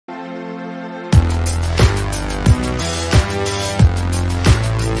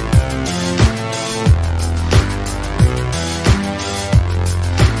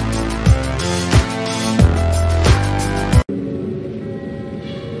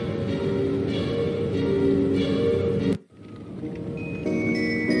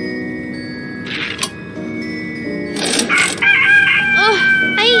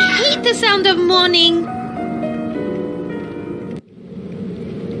sound of mourning.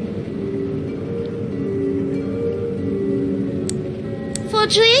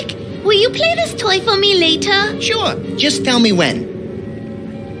 Fodrick, will you play this toy for me later? Sure, just tell me when.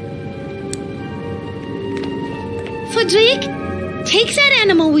 Fodrick, take that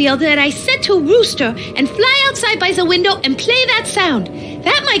animal wheel that I set to rooster and fly outside by the window and play that sound.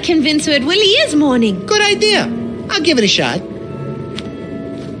 That might convince her it really is morning. Good idea. I'll give it a shot.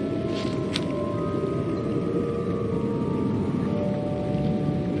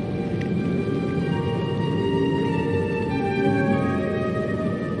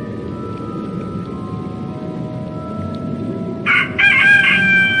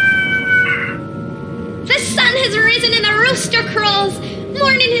 The sun has risen and the rooster crows.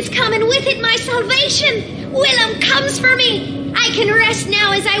 Morning has come and with it my salvation. Willem comes for me. I can rest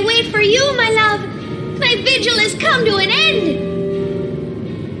now as I wait for you, my love. My vigil has come to an end.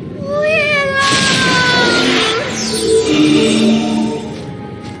 Willem!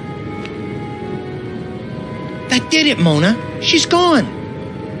 That did it, Mona. She's gone.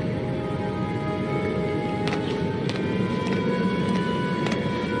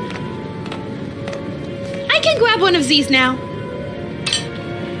 I can grab one of these now.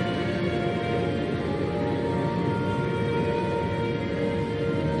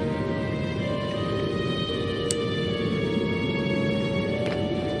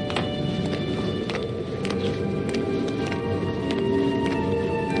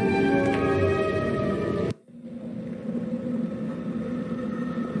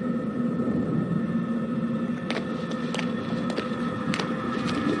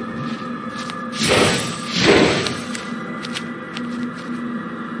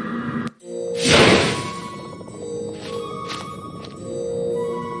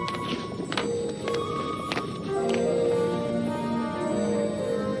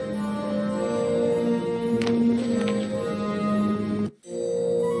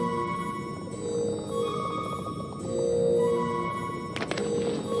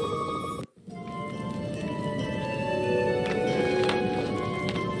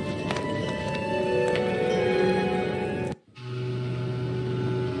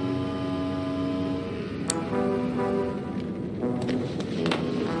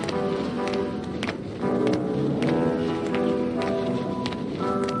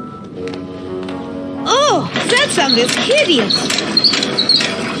 That sound is hideous.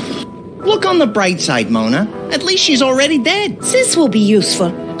 Look on the bright side, Mona. At least she's already dead. This will be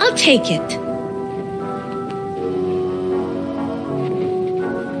useful. I'll take it.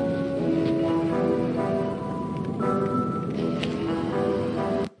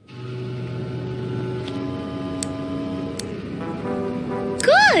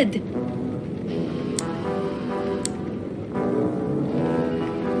 Good.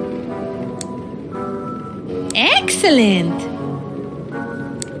 Excellent!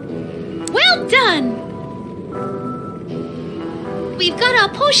 Well done! We've got our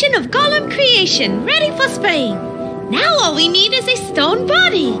potion of golem creation ready for spraying. Now all we need is a stone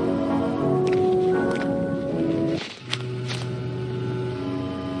body.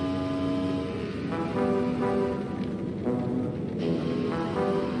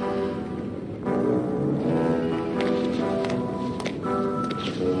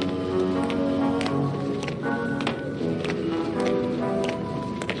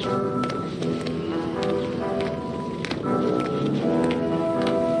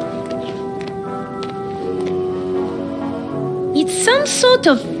 It's some sort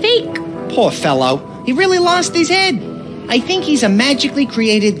of fake. Poor fellow. He really lost his head. I think he's a magically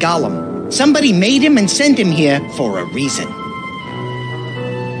created golem. Somebody made him and sent him here for a reason.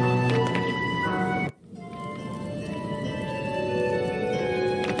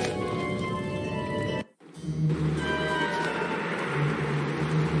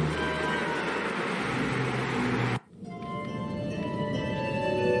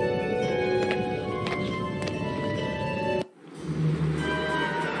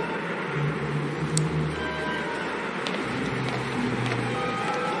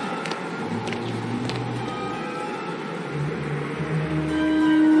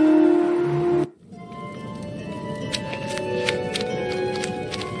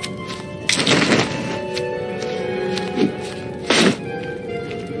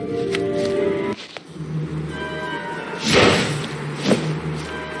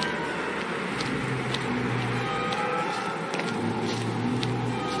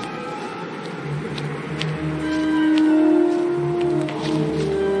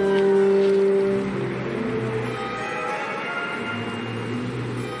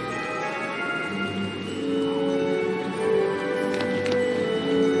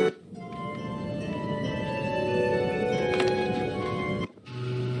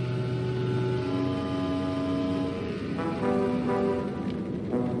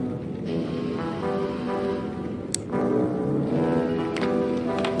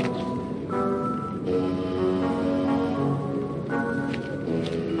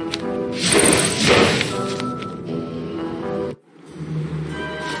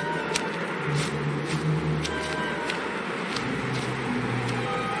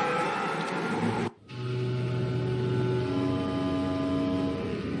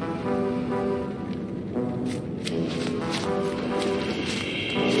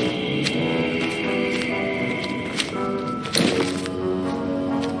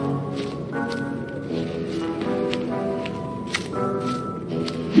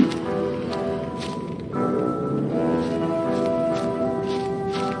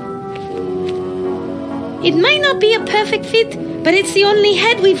 It might not be a perfect fit, but it's the only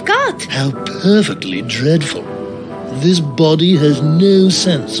head we've got. How perfectly dreadful. This body has no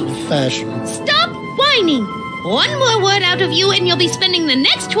sense of fashion. Stop whining! One more word out of you and you'll be spending the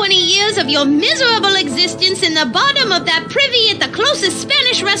next 20 years of your miserable existence in the bottom of that privy at the closest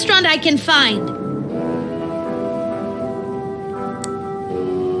Spanish restaurant I can find.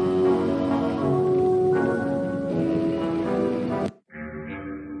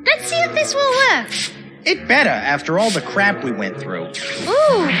 Let's see if this will work. It better after all the crap we went through.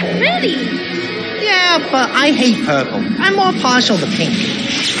 Ooh, pretty. Yeah, but I hate purple. I'm more partial to pink.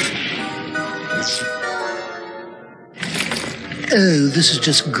 Oh, this is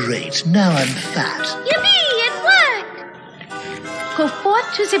just great. Now I'm fat. Yippee, it worked! Go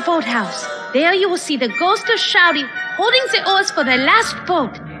forth to the boathouse. There you will see the ghost of Shroudy holding the oars for the last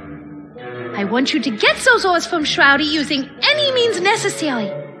boat. I want you to get those oars from Shroudy using any means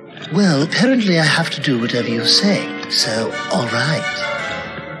necessary. Well, apparently I have to do whatever you say, so all right.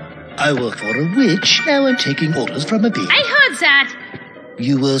 I work for a witch, now I'm taking orders from a bee. I heard that.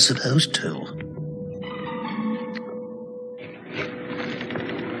 You were supposed to.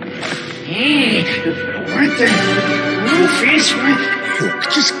 What the roof is with? Look,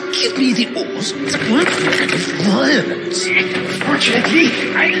 just give me the oars. What kind of violence? Fortunately,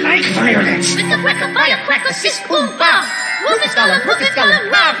 I like violence. Wicka, wicka, firecracker, sis, boom, bam. Rufus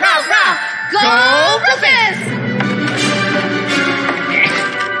Gollum, rah, rah, rah. Go, Rufus!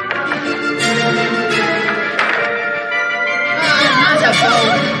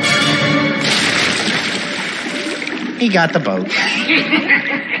 He got the boat.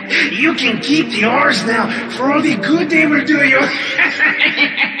 You can keep the oars now for all the good they will do you.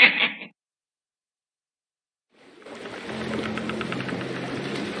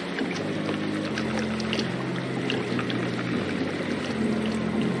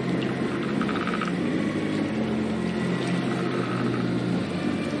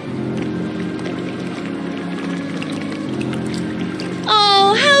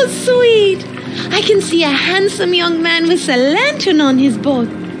 Oh, how sweet! I can see a handsome young man with a lantern on his boat.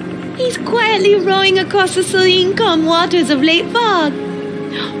 He's quietly rowing across the serene, calm waters of Lake Fog.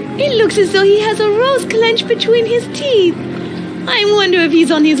 It looks as though he has a rose clenched between his teeth. I wonder if he's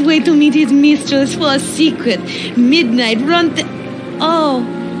on his way to meet his mistress for a secret midnight run. Oh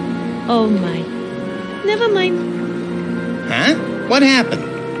my. Never mind. Huh? What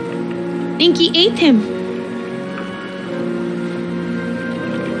happened? Inky ate him.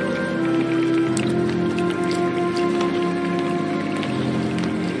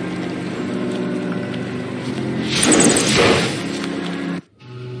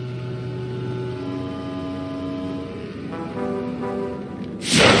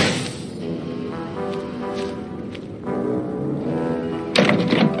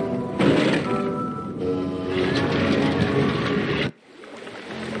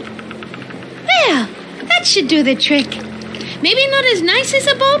 Should do the trick. Maybe not as nice as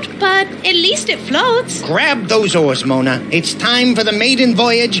a boat, but at least it floats. Grab those oars, Mona. It's time for the maiden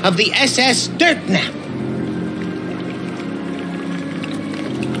voyage of the SS Dirtnap.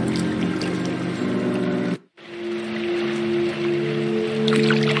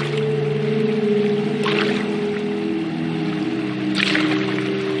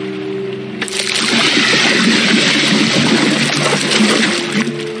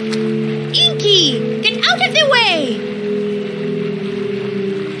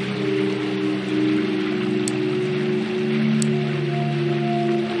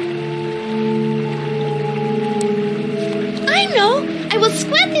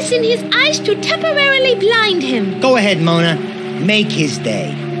 In his eyes to temporarily blind him. Go ahead, Mona. Make his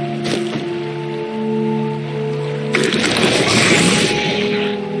day.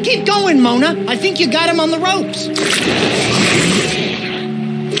 Keep going, Mona. I think you got him on the ropes.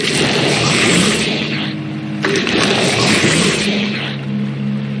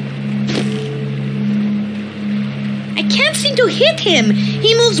 I can't seem to hit him.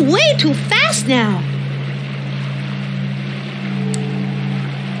 He moves way too fast now.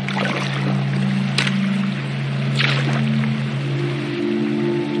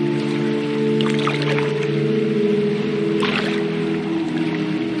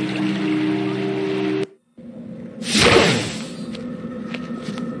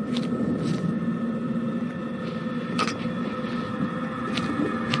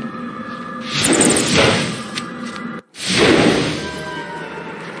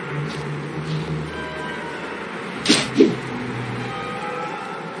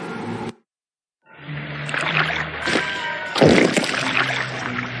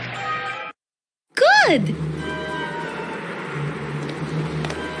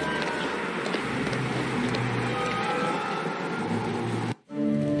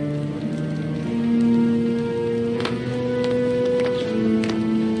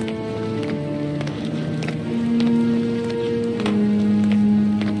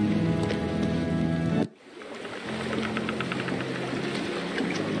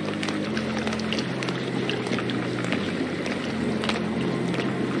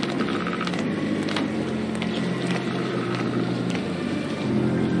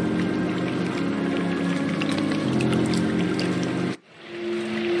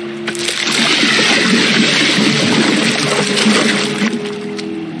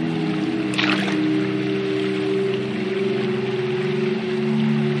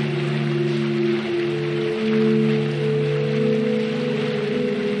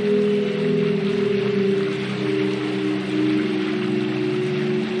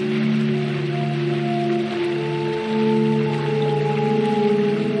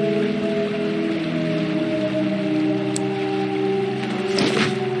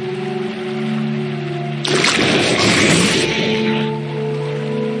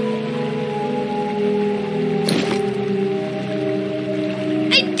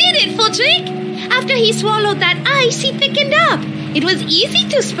 Roderick. After he swallowed that ice, he thickened up. It was easy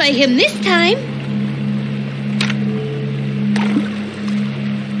to spray him this time.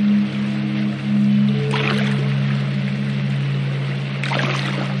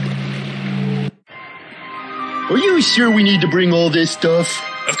 Are you sure we need to bring all this stuff?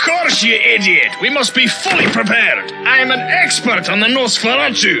 Of course, you idiot. We must be fully prepared. I am an expert on the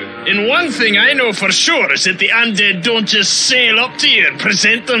Nosferatu. And one thing I know for sure is that the undead don't just sail up to you and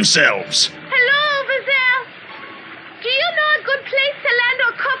present themselves. Hello, Vizel. Do you know a good place to land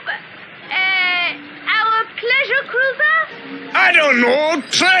our pleasure cruiser? I don't know.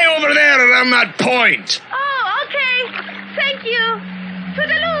 Try over there around that point. Oh, okay. Thank you.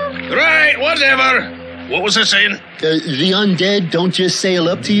 Toodaloo. Right, whatever. What was I saying? The undead don't just sail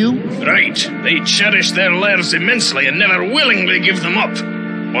up to you? Right. They cherish their lairs immensely and never willingly give them up.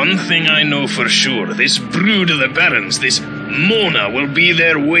 One thing I know for sure, this brood of the Barons, this Mona, will be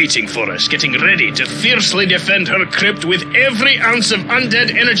there waiting for us, getting ready to fiercely defend her crypt with every ounce of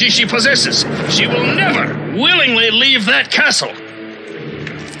undead energy she possesses. She will never willingly leave that castle.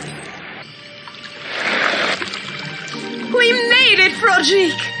 We made it,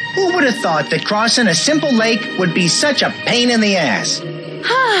 Roderick! Who would have thought that crossing a simple lake would be such a pain in the ass?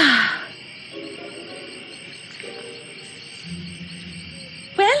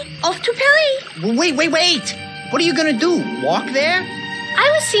 Well, off to Paris. Wait. What are you gonna do? Walk there? I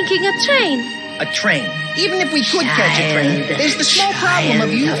was thinking a train. A train. Even if we could catch a train, there's the small problem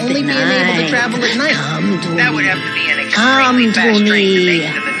of you only being able to travel at night. That would have to be an extremely fast train to make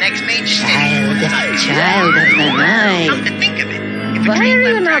it to the next major city. Child of the night. Come to think of it. Why are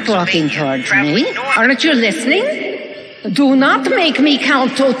you not walking towards me? Aren't you listening? Do not make me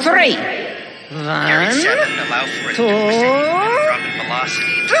count to 3. 1, 2, 3.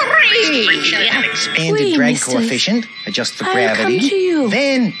 And the drag coefficient, adjust for gravity. Come to you.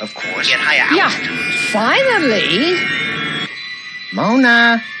 Then, of course, Get higher altitude. Yeah, finally.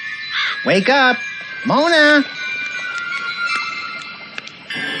 Mona, wake up. Mona.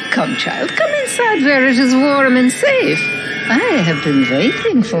 Come, child, come inside where it is warm and safe. I have been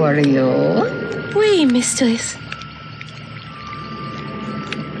waiting for you. Oui, mistress.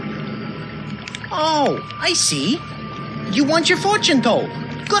 Oh, I see. You want your fortune told.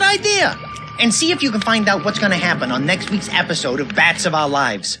 Good idea. And see if you can find out what's going to happen on next week's episode of Bats of Our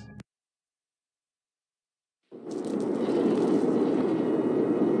Lives.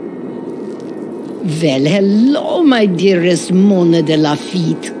 Well, hello, my dearest Mona de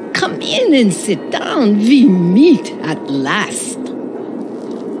Laffite. Come in and sit down. We meet at last.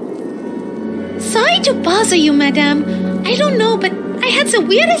 Sorry to bother you, madame. I don't know, but I had the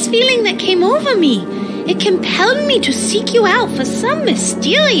weirdest feeling that came over me. It compelled me to seek you out for some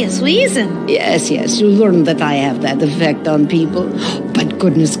mysterious reason. Yes, you learned that I have that effect on people. But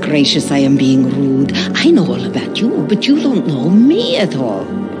goodness gracious, I am being rude. I know all about you, but you don't know me at all.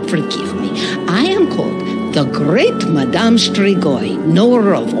 Forgive me. I am called the great Madame Strigoi,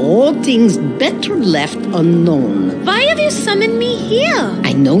 knower of all things better left unknown. Why have you summoned me here?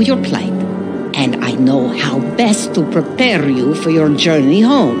 I know your plight, and I know how best to prepare you for your journey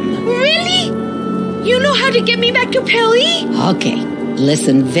home. Really? You know how to get me back to Paris? Okay,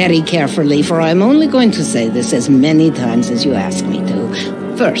 listen very carefully, for I'm only going to say this as many times as you ask me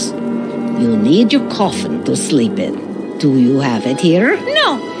to. First, you need your coffin to sleep in. Do you have it here?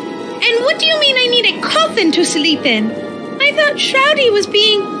 No. And what do you mean I need a coffin to sleep in? I thought Shroudy was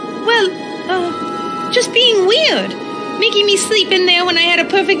being, just being weird. Making me sleep in there when I had a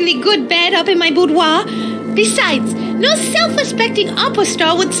perfectly good bed up in my boudoir. Besides, no self-respecting opera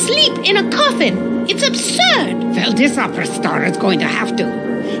star would sleep in a coffin. It's absurd. Well, this opera star is going to have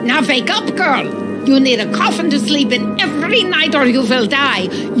to. Now wake up, girl. You need a coffin to sleep in every night or you will die.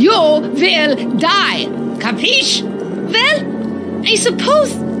 You will die. Capiche? Well, I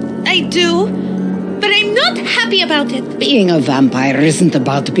suppose I do, but I'm not happy about it. Being a vampire isn't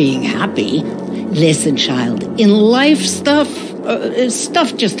about being happy. Listen, child, in life stuff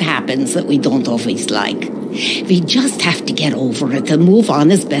just happens that we don't always like. We just have to get over it and move on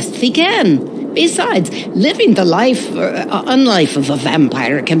as best we can. Besides, living the unlife of a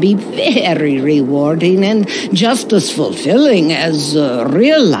vampire can be very rewarding and just as fulfilling as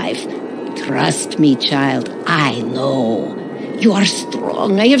real life. Trust me, child, I know. You are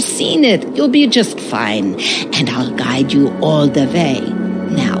strong, I have seen it. You'll be just fine, and I'll guide you all the way.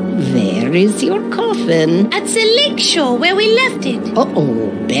 Now, where is your coffin? At the lake shore where we left it.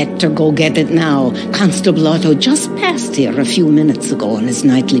 Better go get it now. Constable Otto just passed here a few minutes ago on his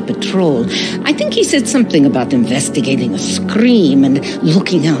nightly patrol. I think he said something about investigating a scream and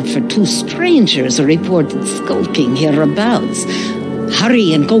looking out for 2 strangers reported skulking hereabouts.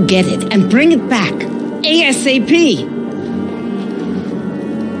 Hurry and go get it and bring it back. ASAP.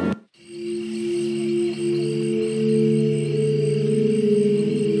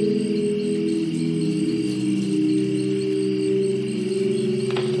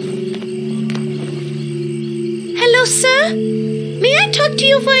 Hello, sir. May I talk to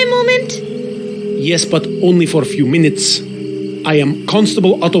you for a moment? Yes, but only for a few minutes. I am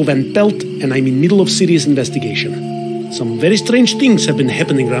Constable Otto Van Pelt, and I'm in middle of serious investigation. Some very strange things have been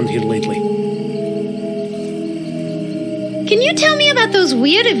happening around here lately. Can you tell me about those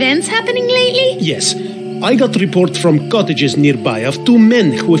weird events happening lately? Yes, I got report from cottages nearby of two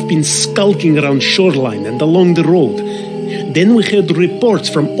men who have been skulking around shoreline and along the road. Then we heard reports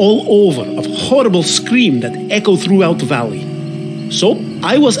from all over of horrible screams that echo throughout the valley. So,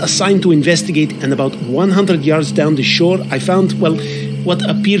 I was assigned to investigate, and about 100 yards down the shore, I found, well, what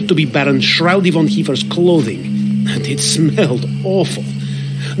appeared to be Baron Shroudy von Heefer's clothing. And it smelled awful.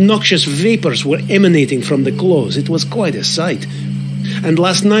 Noxious vapors were emanating from the clothes. It was quite a sight. And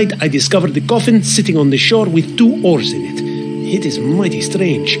last night, I discovered the coffin sitting on the shore with 2 oars in it. It is mighty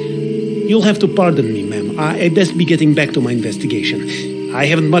strange. You'll have to pardon me, ma'am. I best be getting back to my investigation. I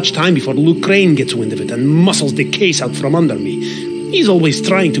haven't much time before Luke Crane gets wind of it and muscles the case out from under me. He's always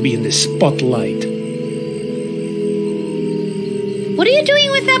trying to be in the spotlight. What are you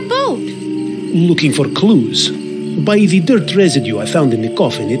doing with that boat? Looking for clues. By the dirt residue I found in the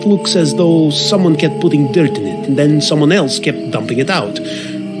coffin, it looks as though someone kept putting dirt in it, and then someone else kept dumping it out.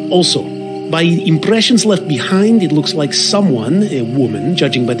 Also, by impressions left behind, it looks like someone, a woman,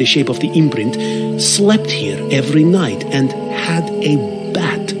 judging by the shape of the imprint, slept here every night and had a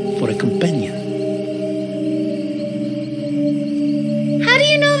bat for a companion. How do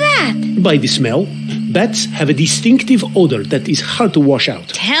you know that? By the smell. Bats have a distinctive odor that is hard to wash out.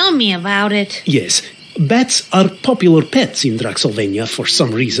 Tell me about it. Yes, bats are popular pets in Draxylvania for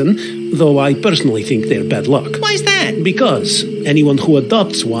some reason, though I personally think they're bad luck. Why is that? Because anyone who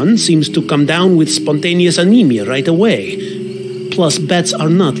adopts one seems to come down with spontaneous anemia right away. Plus, bats are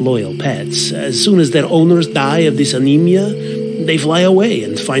not loyal pets. As soon as their owners die of this anemia, they fly away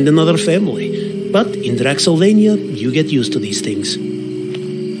and find another family. But in Draxylvania, you get used to these things.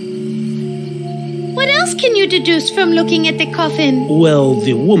 What else can you deduce from looking at the coffin? Well,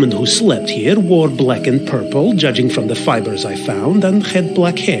 the woman who slept here wore black and purple, judging from the fibers I found, and had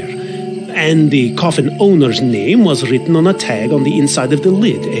black hair. And the coffin owner's name was written on a tag on the inside of the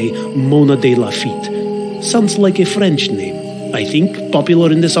lid, a Mona de Laffite. Sounds like a French name. I think popular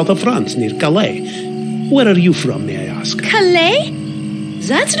in the south of France, near Calais. Where are you from, may I ask? Calais?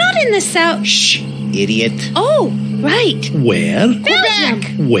 That's not in the south. Shh, idiot. Oh, right. Where?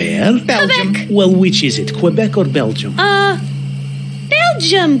 Belgium. Where? Belgium. Quebec. Well, which is it, Quebec or Belgium?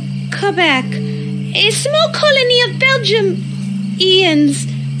 Belgium, Quebec. A small colony of Belgians,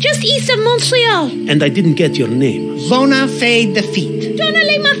 just east of Montreal. And I didn't get your name. Bona fade the feet. Donna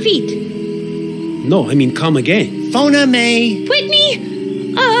lay my feet. No, I mean come again. Fona May. Whitney,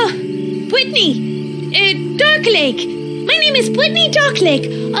 Darklake. My name is Whitney Darklake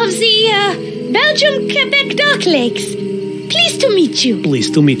of the, Belgium, Quebec Dark Lakes. Pleased to meet you.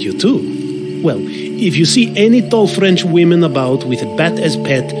 Pleased to meet you too. Well, if you see any tall French women about with a bat as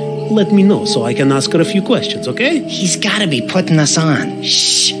pet, let me know so I can ask her a few questions, okay? He's gotta be putting us on.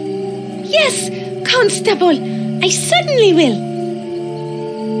 Shh. Yes, Constable. I certainly will.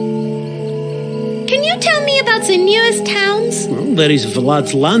 Can you tell me about the nearest towns? Well, there is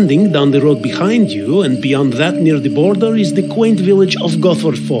Vlad's Landing down the road behind you, and beyond that, near the border, is the quaint village of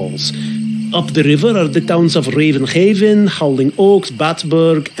Gothford Falls. Up the river are the towns of Ravenhaven, Howling Oaks,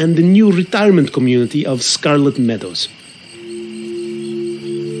 Battsburg, and the new retirement community of Scarlet Meadows.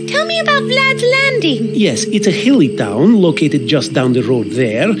 Tell me about Vlad's Landing. Yes, it's a hilly town located just down the road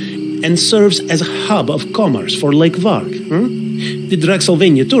there, and serves as a hub of commerce for Lake Varg. The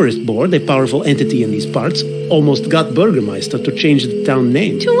Draxylvania Tourist Board, a powerful entity in these parts, almost got Burgermeister to change the town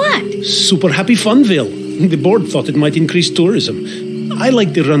name. To what? Super Happy Funville. The board thought it might increase tourism. I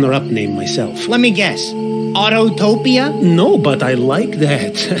like the runner-up name myself. Let me guess. Autotopia? No, but I like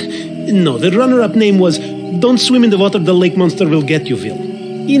that. No, the runner-up name was Don't Swim in the Water, the Lake Monster Will Get Youville.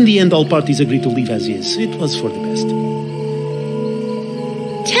 In the end, all parties agreed to leave as is. It was for the best.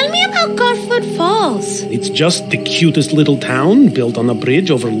 Tell me about Gothford Falls. It's just the cutest little town, built on a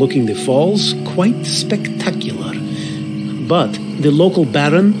bridge overlooking the falls. Quite spectacular. But the local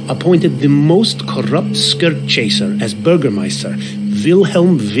baron appointed the most corrupt skirt chaser as Burgermeister,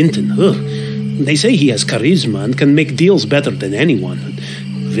 Wilhelm Vinton. Ugh. They say he has charisma and can make deals better than anyone.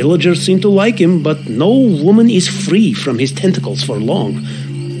 Villagers seem to like him, but no woman is free from his tentacles for long.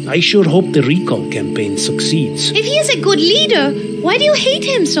 I sure hope the recall campaign succeeds. If he is a good leader, why do you hate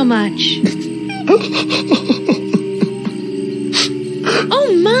him so much?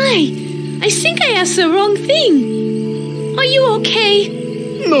 Oh my! I think I asked the wrong thing. Are you okay?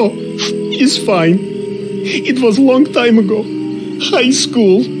 No, he's fine. It was a long time ago. High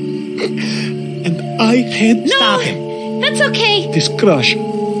school. And I had... Stop him. That's okay. This crush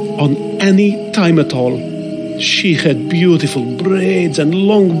on any time at all. She had beautiful braids and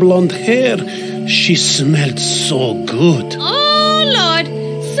long blonde hair. She smelled so good. Oh, Lord.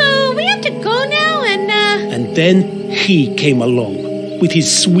 So we have to go now And then he came along with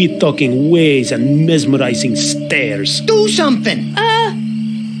his sweet-talking ways and mesmerizing stares. Do something! Oh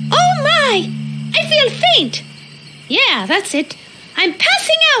my! I feel faint. Yeah, that's it. I'm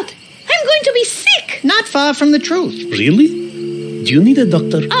passing out. I'm going to be sick. Not far from the truth. Really? Do you need a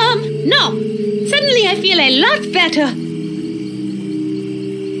doctor? No. Suddenly I feel a lot better.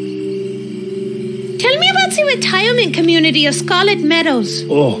 Tell me about the retirement community of Scarlet Meadows.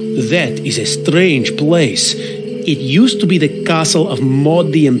 Oh, that is a strange place. It used to be the castle of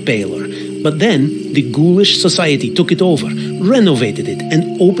Maud the Impaler, but then the Ghoulish Society took it over, renovated it,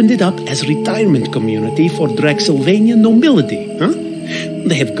 and opened it up as a retirement community for Draxylvania nobility. Huh?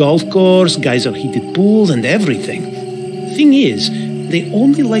 They have golf course, geyser-heated pools, and everything. Thing is, they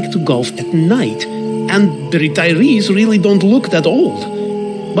only like to golf at night, and the retirees really don't look that old.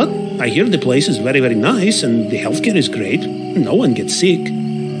 But I hear the place is very, very nice, and the healthcare is great. No one gets sick.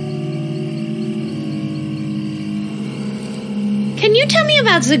 Can you tell me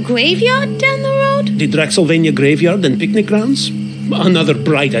about the graveyard down the road? The Draxylvania graveyard and picnic grounds? Another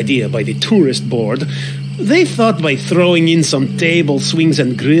bright idea by the tourist board. They thought by throwing in some tables, swings,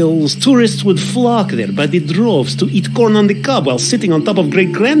 and grills, tourists would flock there by the droves to eat corn on the cob while sitting on top of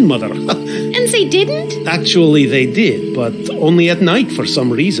great-grandmother. And they didn't? Actually, they did, but only at night for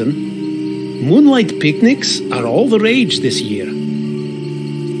some reason. Moonlight picnics are all the rage this year.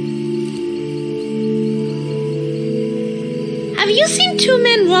 Have you seen two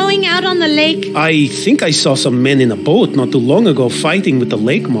men rowing out on the lake? I think I saw some men in a boat not too long ago fighting with the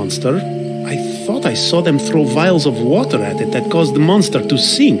lake monster. I thought I saw them throw vials of water at it that caused the monster to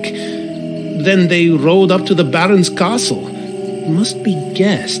sink. Then they rowed up to the Baron's castle. Must be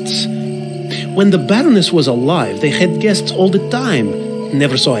guests. When the Baroness was alive, they had guests all the time.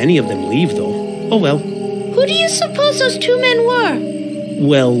 Never saw any of them leave, though. Oh well. Who do you suppose those two men were?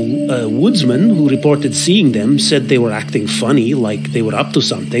 Well, a woodsman who reported seeing them said they were acting funny, like they were up to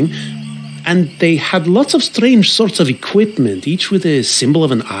something. And they had lots of strange sorts of equipment, each with a symbol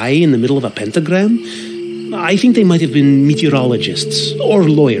of an eye in the middle of a pentagram. I think they might have been meteorologists or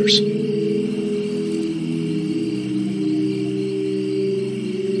lawyers.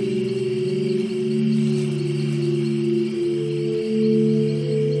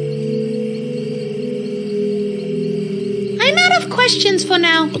 I'm out of questions for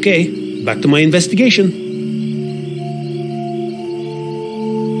now. Okay, back to my investigation.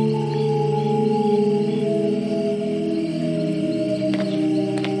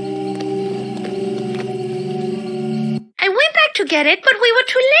 To get it, but we were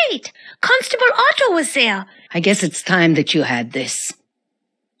too late. Constable Otto was there. I guess it's time that you had this.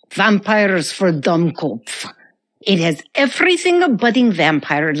 Vampires for Dummkopf. It has everything a budding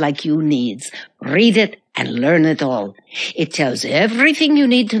vampire like you needs. Read it and learn it all. It tells everything you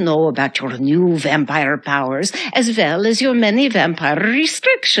need to know about your new vampire powers, as well as your many vampire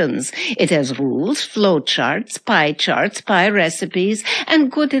restrictions. It has rules, flowcharts, pie recipes,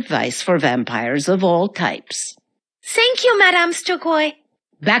 and good advice for vampires of all types. Thank you, Madame Sturgoy.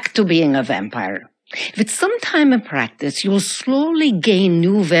 Back to being a vampire. With some time and practice, you'll slowly gain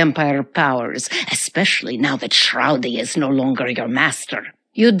new vampire powers, especially now that Shroudy is no longer your master.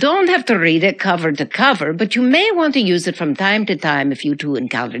 You don't have to read it cover to cover, but you may want to use it from time to time if you two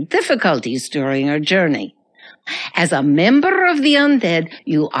encounter difficulties during your journey. As a member of the undead,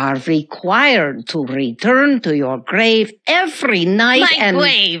 you are required to return to your grave every night. My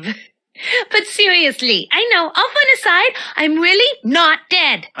grave? But seriously, I know, off on a side, I'm really not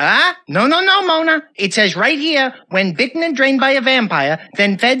dead. No, Mona. It says right here, when bitten and drained by a vampire,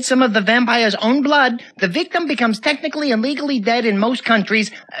 then fed some of the vampire's own blood, the victim becomes technically and legally dead in most countries,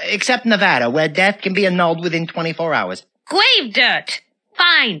 except Nevada, where death can be annulled within 24 hours. Grave dirt.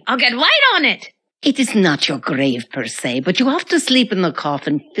 Fine, I'll get right on it. It is not your grave per se, but you have to sleep in the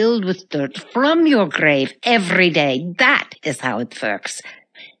coffin filled with dirt from your grave every day. That is how it works.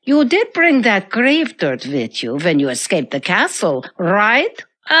 You did bring that grave dirt with you when you escaped the castle, right?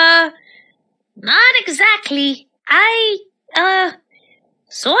 Not exactly. I,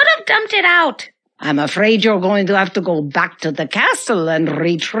 sort of dumped it out. I'm afraid you're going to have to go back to the castle and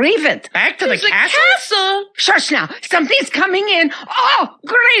retrieve it. Back to the castle? Shush now. Something's coming in. Oh,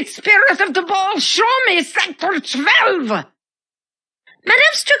 great spirit of the ball, show me Sector 12.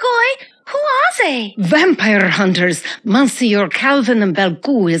 Madame Strigoi, who are they? Vampire hunters. Monsieur Calvin and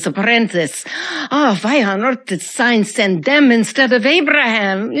Belcou, his apprentice. Oh, why on earth did Sign send them instead of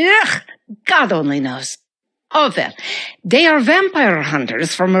Abraham? Ugh, God only knows. Oh, well, they are vampire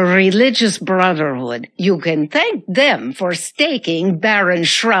hunters from a religious brotherhood. You can thank them for staking Baron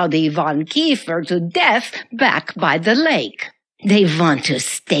Shroudy von Kiefer to death back by the lake. They want to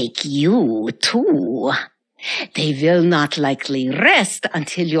stake you, too. They will not likely rest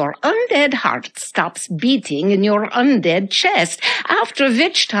until your undead heart stops beating in your undead chest, after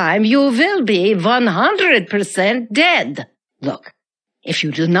which time you will be 100% dead. Look. If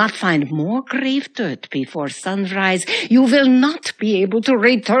you do not find more grave dirt before sunrise, you will not be able to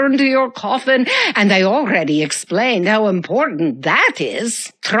return to your coffin, and I already explained how important that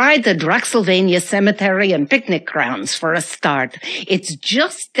is. Try the Drexylvania Cemetery and Picnic Grounds for a start. It's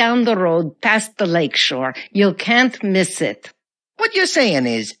just down the road past the lakeshore. You can't miss it. What you're saying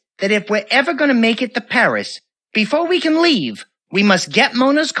is that if we're ever going to make it to Paris, before we can leave, we must get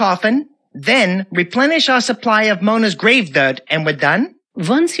Mona's coffin, then replenish our supply of Mona's grave dirt, and we're done?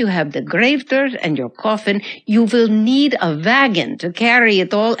 Once you have the grave dirt and your coffin, you will need a wagon to carry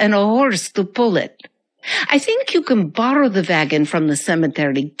it all and a horse to pull it. I think you can borrow the wagon from the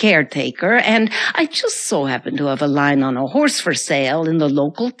cemetery caretaker, and I just so happen to have a line on a horse for sale in the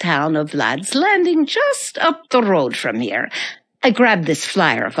local town of Ladd's Landing, just up the road from here. I grabbed this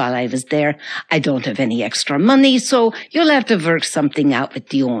flyer while I was there. I don't have any extra money, so you'll have to work something out with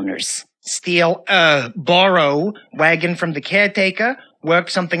the owners. Borrow wagon from the caretaker, work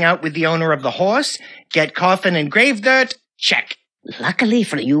something out with the owner of the horse, get coffin and grave dirt, check. Luckily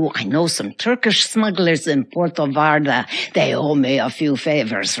for you, I know some Turkish smugglers in Porto Varda. They owe me a few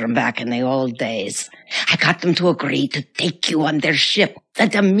favors from back in the old days. I got them to agree to take you on their ship, the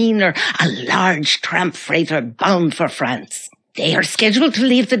Demeanor, a large tramp freighter bound for France. They are scheduled to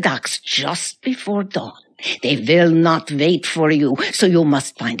leave the docks just before dawn. They will not wait for you, so you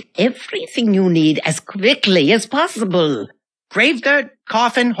must find everything you need as quickly as possible. Grave dirt,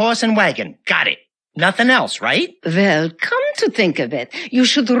 coffin, horse, and wagon. Got it. Nothing else, right? Well, come to think of it, you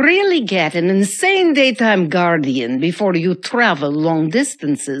should really get an insane daytime guardian before you travel long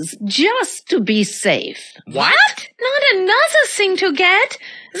distances, just to be safe. What? Not another thing to get.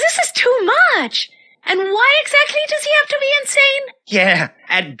 This is too much. And why exactly does he have to be insane? Yeah,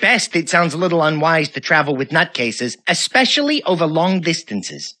 at best it sounds a little unwise to travel with nutcases, especially over long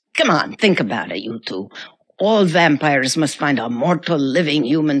distances. Come on, think about it, you two. All vampires must find a mortal living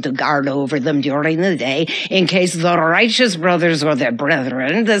human to guard over them during the day in case the righteous brothers or their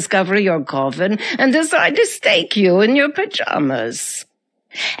brethren discover your coffin and decide to stake you in your pajamas.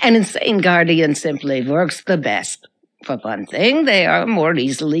 An insane guardian simply works the best. For one thing, they are more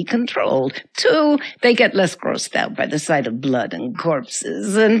easily controlled. 2, they get less grossed out by the sight of blood and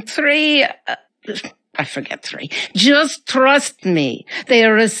corpses. And 3, I forget 3. Just trust me. They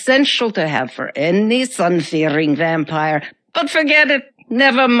are essential to have for any sun-fearing vampire. But forget it.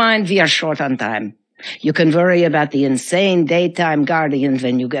 Never mind, we are short on time. You can worry about the insane daytime guardians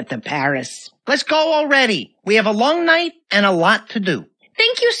when you get to Paris. Let's go already. We have a long night and a lot to do.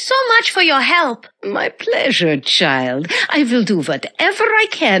 Thank you so much for your help. My pleasure, child. I will do whatever I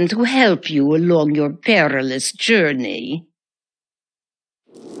can to help you along your perilous journey.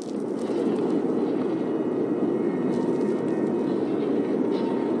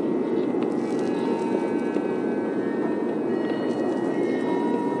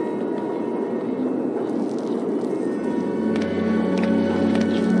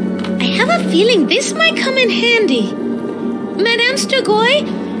 I have a feeling this might come in handy. Madame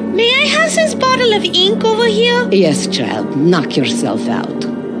Strigoi, may I have this bottle of ink over here? Yes, child. Knock yourself out.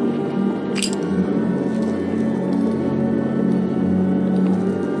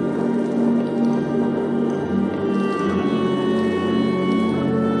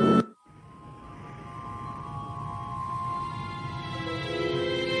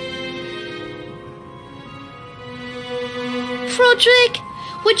 Froderick,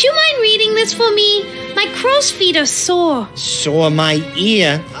 would you mind reading this for me? My crow's feet are sore. Sore my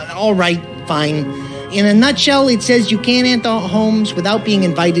ear. All right, fine. In a nutshell, it says you can't enter homes without being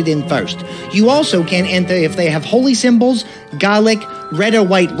invited in first. You also can't enter if they have holy symbols, garlic, red or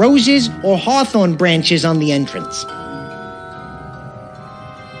white roses, or hawthorn branches on the entrance.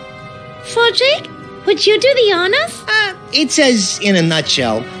 Froderick, would you do the honors? It says, in a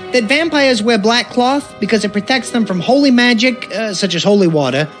nutshell, that vampires wear black cloth because it protects them from holy magic, such as holy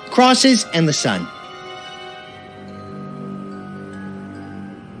water, crosses, and the sun.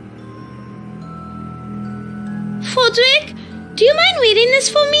 Fodrick, do you mind reading this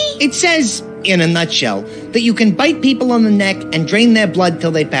for me? It says, in a nutshell, that you can bite people on the neck and drain their blood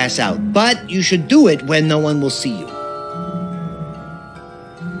till they pass out, but you should do it when no one will see you.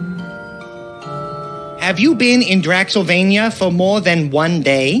 Have you been in Draxylvania for more than one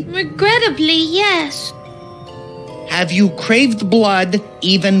day? Regrettably, yes. Have you craved blood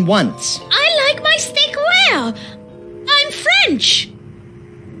even once? I like my steak rare. I'm French.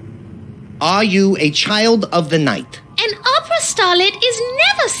 Are you a child of the night? An opera starlet is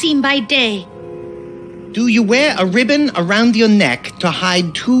never seen by day. Do you wear a ribbon around your neck to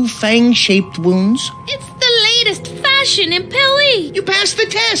hide 2 fang-shaped wounds? It's the latest fashion in Paris. You passed the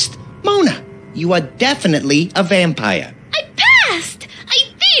test! Mona, you are definitely a vampire. I passed! I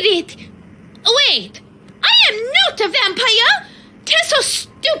did it! Wait, I am not a vampire! They're so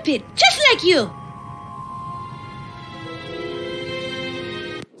stupid, just like you.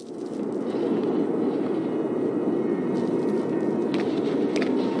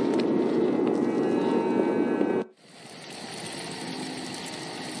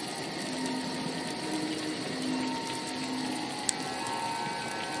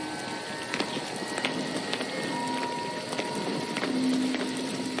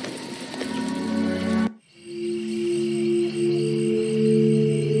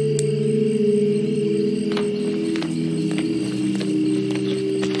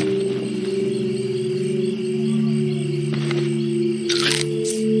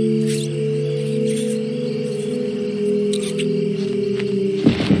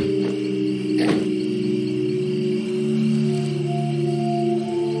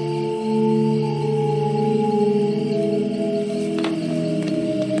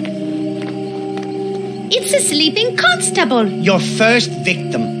 It's a sleeping constable. Your first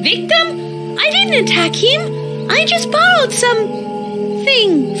victim. Victim? I didn't attack him. I just borrowed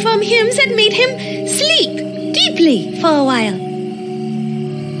something from him that made him sleep deeply for a while.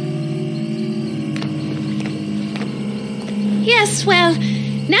 Yes, well,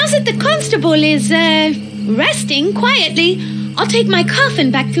 now that the constable is, resting quietly, I'll take my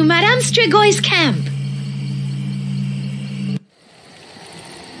coffin back to Madame Strigoi camp.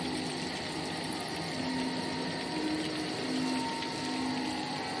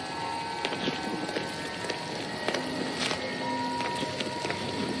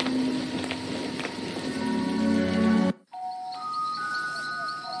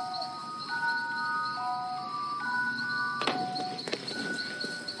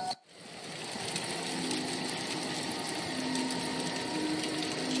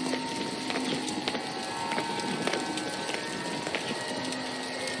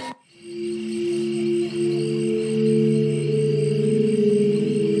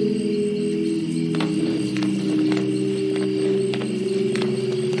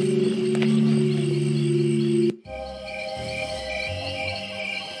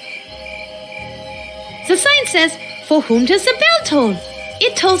 The sign says, "For whom does the bell toll?"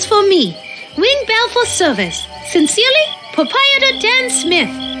 It tolls for me. Ring bell for service. Sincerely, Proprietor Dan Smith.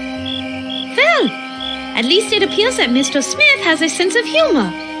 Well, at least it appears that Mr. Smith has a sense of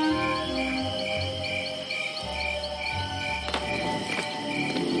humor.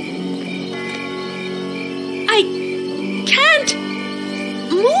 I can't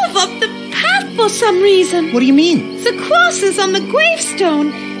move up the path for some reason. What do you mean? The crosses on the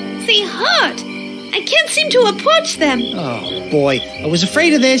gravestone, they hurt. I can't seem to approach them. Oh, boy. I was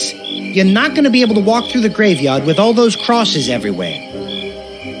afraid of this. You're not going to be able to walk through the graveyard with all those crosses everywhere.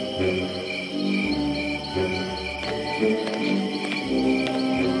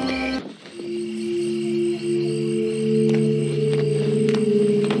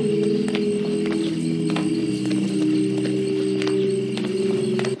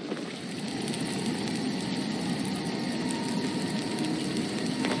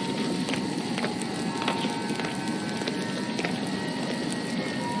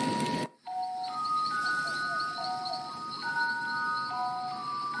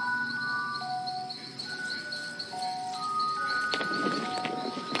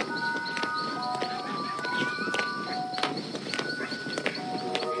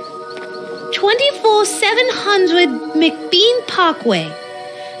 McBean Parkway.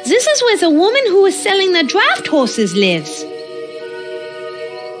 This is where the woman who was selling the draft horses lives.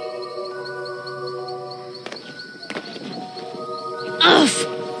 Ugh!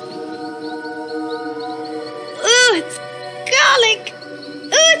 Ugh, it's garlic!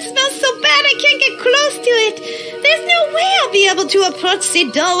 Ugh, it smells so bad I can't get close to it. There's no way I'll I'll be able to approach the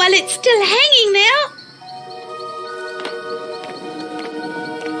door while it's still hanging there.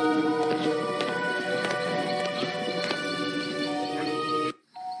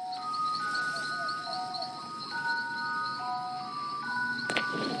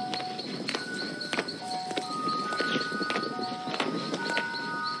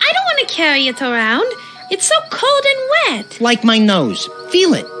 Carry it around. It's so cold and wet. Like my nose.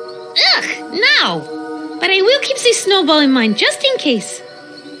 Feel it. Ugh, no. But I will keep this snowball in mind just in case.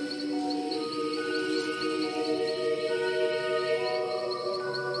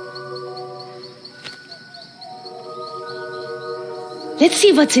 Let's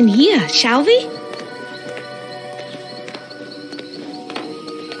see what's in here, shall we?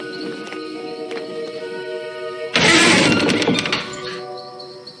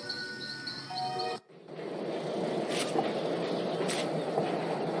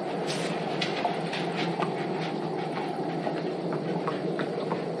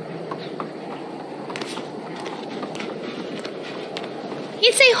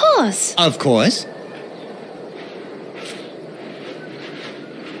 It's a horse. Of course.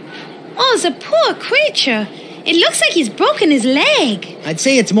 Oh, the poor creature. It looks like he's broken his leg. I'd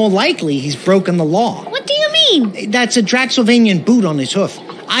say it's more likely he's broken the law. What do you mean? That's a Draxylvanian boot on his hoof.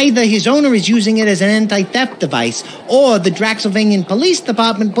 Either his owner is using it as an anti-theft device, or the Draxylvanian Police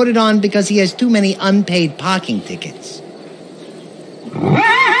Department put it on because he has too many unpaid parking tickets.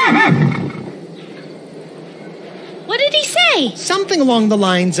 What did he say? Something along the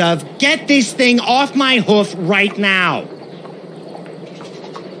lines of, "Get this thing off my hoof right now."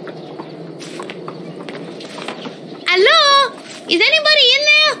 Hello? Is anybody in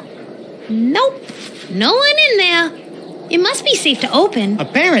there? Nope. No one in there. It must be safe to open.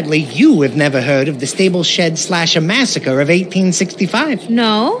 Apparently, you have never heard of the Stable Shed Slasher Massacre of 1865.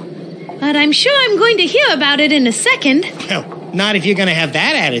 No. But I'm sure I'm going to hear about it in a second. Well, not if you're going to have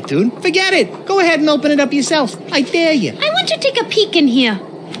that attitude. Forget it. Go ahead and open it up yourself. I dare you. I want to take a peek in here.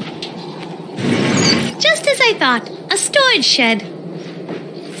 Just as I thought. A storage shed.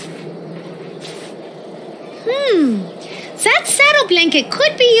 That saddle blanket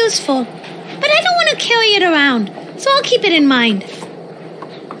could be useful. But I don't want to carry it around. So I'll keep it in mind.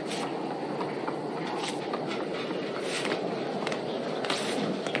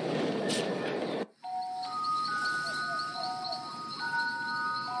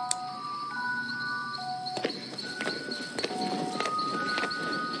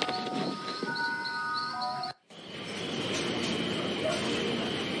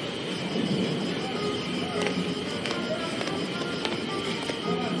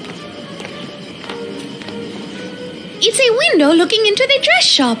 It's a window looking into the dress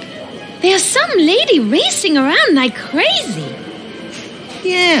shop. There's some lady racing around like crazy.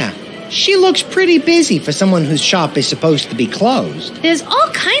 Yeah, she looks pretty busy for someone whose shop is supposed to be closed. There's all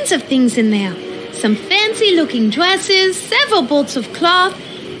kinds of things in there. Some fancy-looking dresses, several bolts of cloth,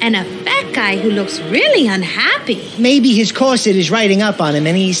 and a fat guy who looks really unhappy. Maybe his corset is riding up on him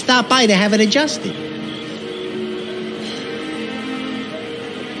and he stopped by to have it adjusted.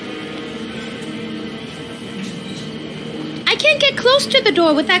 I can't get close to the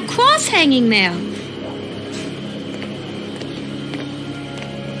door with that cross hanging there.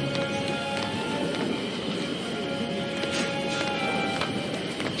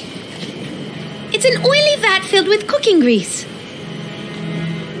 It's an oily vat filled with cooking grease.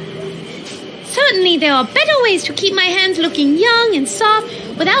 Certainly there are better ways to keep my hands looking young and soft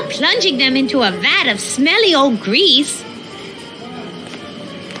without plunging them into a vat of smelly old grease.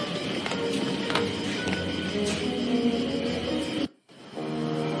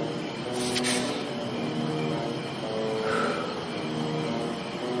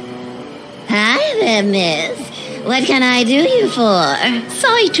 Hi there, miss. What can I do you for?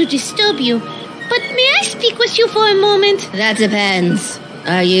 Sorry to disturb you, but may I speak with you for a moment? That depends.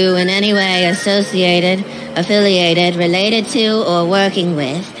 Are you in any way associated, affiliated, related to, or working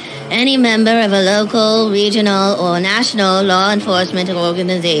with any member of a local, regional, or national law enforcement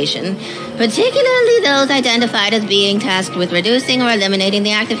organization, particularly those identified as being tasked with reducing or eliminating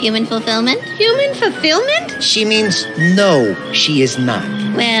the act of human fulfillment? Human fulfillment? She means no, she is not.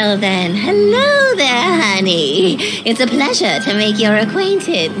 Well then, hello there, honey. It's a pleasure to make your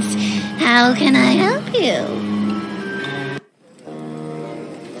acquaintance. How can I help you?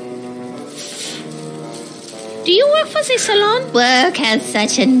 Do you work for the salon? Work has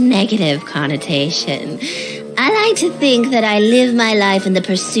such a negative connotation. I like to think that I live my life in the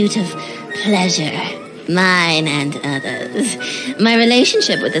pursuit of pleasure, mine and others. My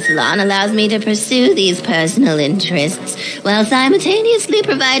relationship with the salon allows me to pursue these personal interests while simultaneously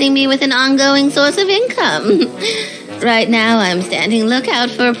providing me with an ongoing source of income. Right now, I'm standing lookout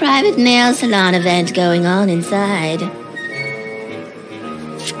for a private nail salon event going on inside.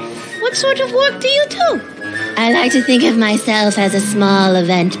 What sort of work do you do? I like to think of myself as a small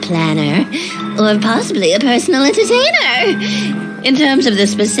event planner, or possibly a personal entertainer. In terms of the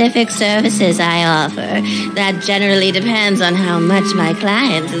specific services I offer, that generally depends on how much my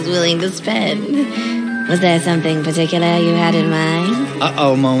client is willing to spend. Was there something particular you had in mind?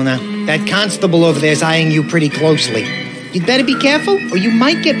 Uh-oh, Mona. That constable over there's eyeing you pretty closely. You'd better be careful, or you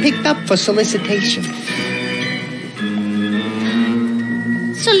might get picked up for solicitation.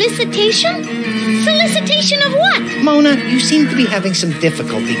 Solicitation? Solicitation of what? Mona, you seem to be having some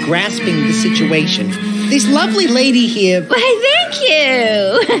difficulty grasping the situation. This lovely lady here... Why, thank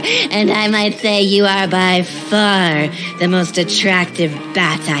you! And I might say you are by far the most attractive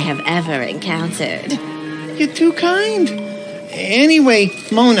bat I have ever encountered. You're too kind. Anyway,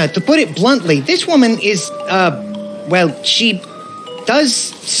 Mona, to put it bluntly, this woman is, she does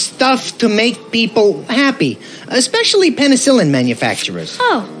stuff to make people happy, especially penicillin manufacturers.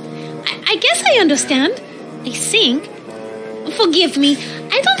 Oh, I guess I understand. I think. Forgive me,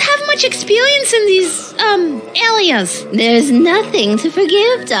 I don't have much experience in these, areas. There's nothing to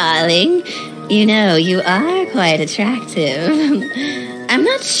forgive, darling. You know, you are quite attractive. I'm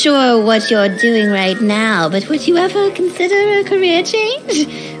not sure what you're doing right now, but would you ever consider a career change?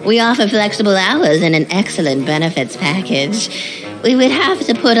 We offer flexible hours and an excellent benefits package. We would have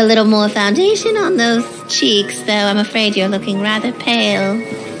to put a little more foundation on those cheeks, though I'm afraid you're looking rather pale.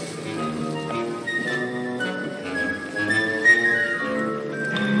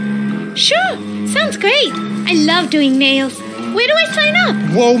 Sure, sounds great. I love doing nails. Where do I sign up?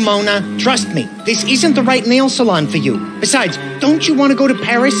 Whoa, Mona, trust me, this isn't the right nail salon for you. Besides, don't you want to go to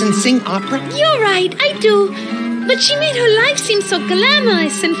Paris and sing opera? You're right, I do. But she made her life seem so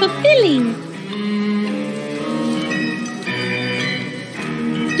glamorous and fulfilling.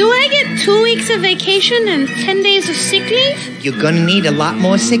 Do I get 2 weeks of vacation and 10 days of sick leave? You're gonna need a lot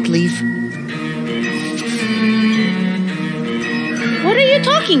more sick leave. What are you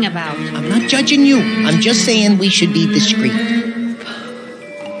talking about? I'm not judging you. I'm just saying we should be discreet.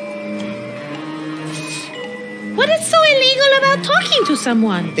 What is so illegal about talking to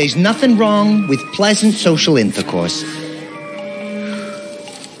someone? There's nothing wrong with pleasant social intercourse.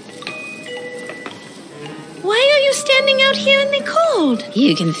 Why are you standing out here in the cold?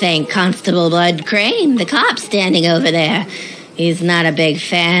 You can thank Constable Bud Crane, the cop standing over there. He's not a big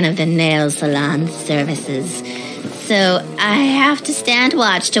fan of the nail salon services. So I have to stand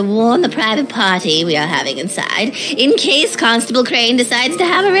watch to warn the private party we are having inside in case Constable Crane decides to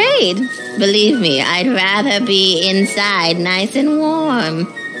have a raid. Believe me, I'd rather be inside nice and warm.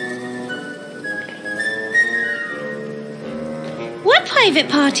 What private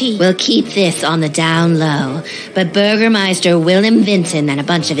party? We'll keep this on the down low, but Burgermeister Willem Vinton and a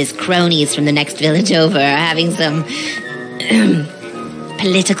bunch of his cronies from the next village over are having some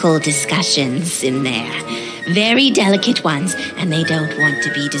political discussions in there. Very delicate ones, and they don't want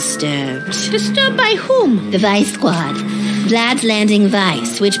to be disturbed. Disturbed by whom? The Vice Squad. Vlad's Landing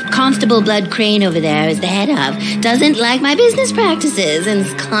Vice, which Constable Blood Crane over there is the head of, doesn't like my business practices and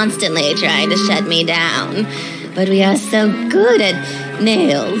is constantly trying to shut me down. But we are so good at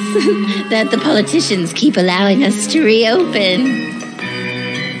nails that the politicians keep allowing us to reopen.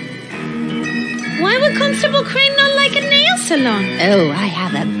 Why would Constable Crane not like a nail salon? Oh, I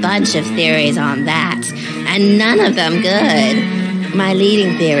have a bunch of theories on that, and none of them good. My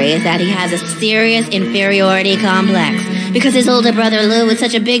leading theory is that he has a serious inferiority complex because his older brother Lou is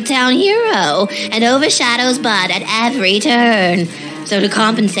such a big town hero and overshadows Bud at every turn. So to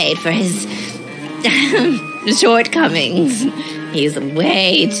compensate for his shortcomings, he's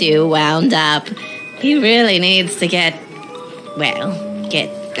way too wound up. He really needs to get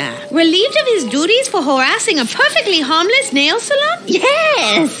relieved of his duties for harassing a perfectly harmless nail salon?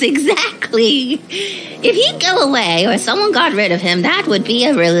 Yes, exactly. If he'd go away or someone got rid of him, that would be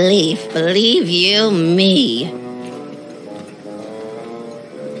a relief. Believe you me.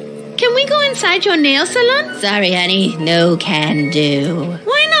 Can we go inside your nail salon? Sorry, honey. No can do.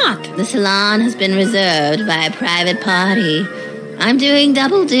 Why not? The salon has been reserved by a private party. I'm doing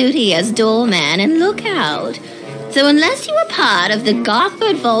double duty as doorman and lookout. So unless you are part of the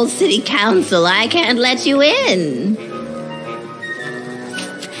Gothard Falls City Council, I can't let you in.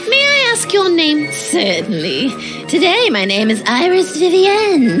 May I ask your name? Certainly. Today, my name is Iris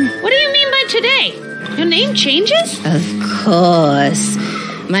Vivienne. What do you mean by today? Your name changes? Of course.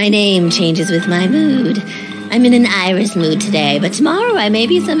 My name changes with my mood. I'm in an Iris mood today, but tomorrow I may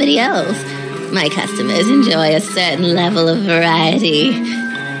be somebody else. My customers enjoy a certain level of variety.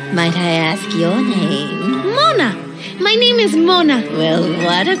 Might I ask your name? Mona. My name is Mona. Well,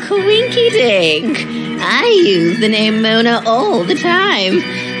 what a coinky-dink. I use the name Mona all the time.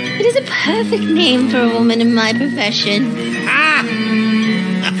 It is a perfect name for a woman in my profession.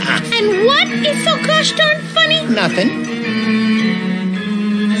 And what is so gosh darn funny? Nothing.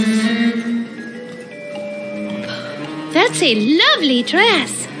 That's a lovely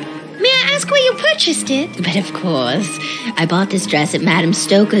dress. May I ask where you purchased it? But of course, I bought this dress at Madame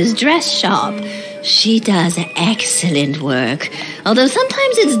Stoker's dress shop. She does excellent work, although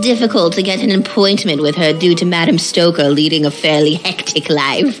sometimes it's difficult to get an appointment with her due to Madame Stoker leading a fairly hectic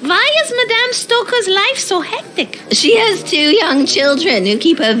life. Why is Madame Stoker's life so hectic? She has 2 young children who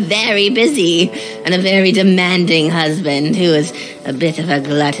keep her very busy, and a very demanding husband who is a bit of a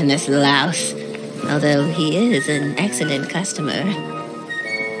gluttonous louse, although he is an excellent customer.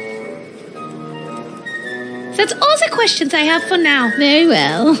 That's all the questions I have for now. Very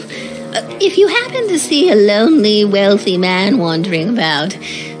well. If you happen to see a lonely, wealthy man wandering about,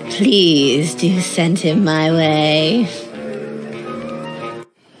 please do send him my way.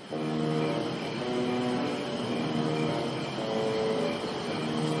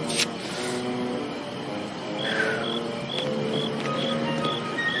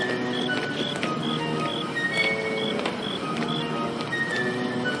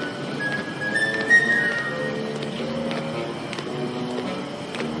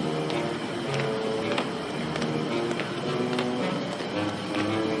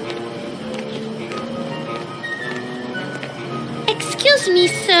 Excuse me,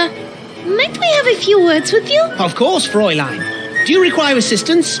 sir. Might we have a few words with you? Of course, Fräulein. Do you require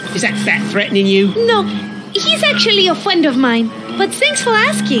assistance? Is that fat threatening you? No, he's actually a friend of mine. But thanks for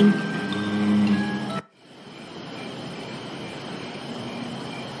asking.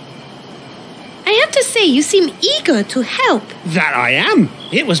 I have to say, you seem eager to help. That I am.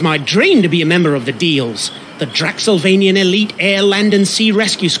 It was my dream to be a member of the Deals, the Draxylvanian Elite Air, Land and Sea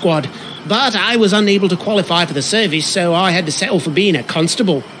Rescue Squad. But I was unable to qualify for the service, so I had to settle for being a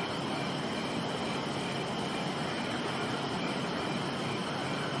constable.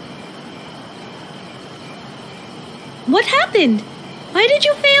 What happened? Why did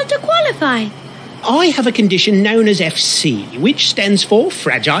you fail to qualify? I have a condition known as FC, which stands for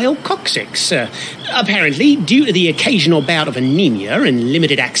Fragile Coccyx. Apparently, due to the occasional bout of anemia and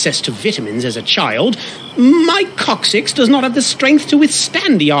limited access to vitamins as a child, my coccyx does not have the strength to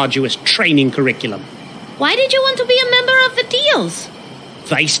withstand the arduous training curriculum. Why did you want to be a member of the Deals?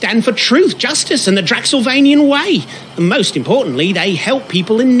 They stand for truth, justice, and the Draxylvanian way. And most importantly, they help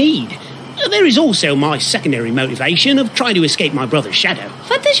people in need. There is also my secondary motivation of trying to escape my brother's shadow.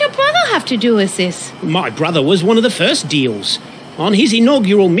 What does your brother have to do with this? My brother was one of the first Deals. On his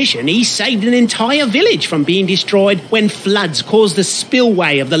inaugural mission, he saved an entire village from being destroyed when floods caused the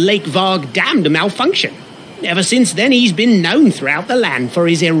spillway of the Lake Varg Dam to malfunction. Ever since then, he's been known throughout the land for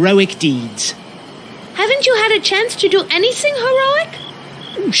his heroic deeds. Haven't you had a chance to do anything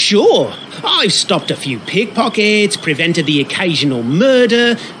heroic? Sure. I've stopped a few pickpockets, prevented the occasional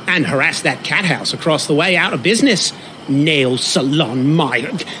murder, and harassed that cat house across the way out of business. Nail salon,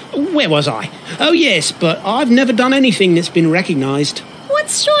 where was I? Oh yes, but I've never done anything that's been recognised. What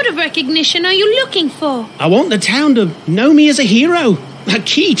sort of recognition are you looking for? I want the town to know me as a hero. A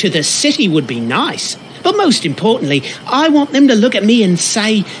key to the city would be nice. But most importantly, I want them to look at me and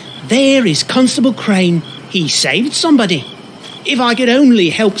say, there is Constable Crane. He saved somebody. If I could only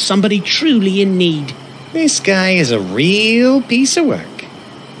help somebody truly in need. This guy is a real piece of work.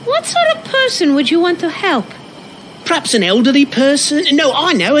 What sort of person would you want to help? Perhaps an elderly person? No,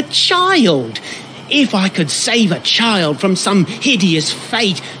 I know, a child. If I could save a child from some hideous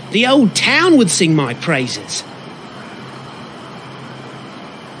fate, the old town would sing my praises.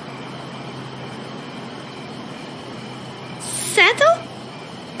 Settle?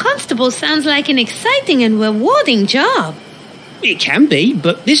 Constable sounds like an exciting and rewarding job. It can be,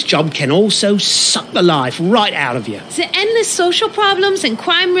 but this job can also suck the life right out of you. The endless social problems and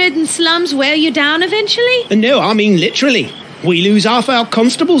crime-ridden slums wear you down eventually? No, I mean literally. We lose half our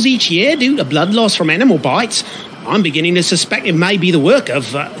constables each year due to blood loss from animal bites. I'm beginning to suspect it may be the work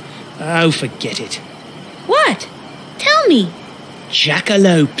of... oh, forget it. What? Tell me.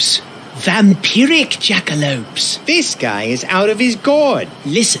 Jackalopes. Vampiric jackalopes. This guy is out of his gourd.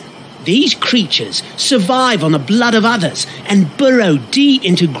 Listen. These creatures survive on the blood of others and burrow deep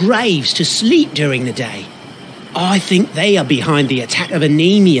into graves to sleep during the day. I think they are behind the attack of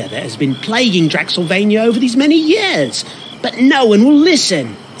anemia that has been plaguing Draxylvania over these many years. But no one will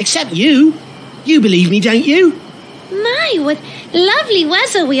listen, except you. You believe me, don't you? My, what lovely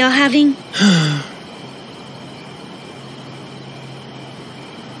weather we are having.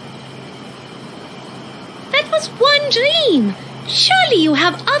 That was one dream. Surely you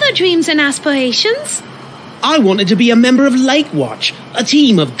have other dreams and aspirations. I wanted to be a member of Lake Watch, a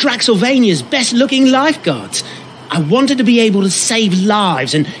team of Draxylvania's best-looking lifeguards. I wanted to be able to save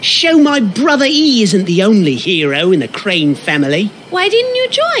lives and show my brother E isn't the only hero in the Crane family. Why didn't you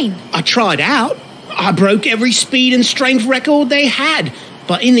join? I tried out. I broke every speed and strength record they had,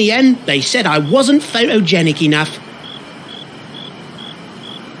 but in the end, they said I wasn't photogenic enough.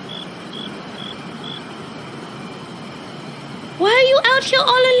 Why are you out here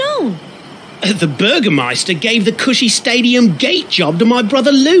all alone? The Burgermeister gave the cushy stadium gate job to my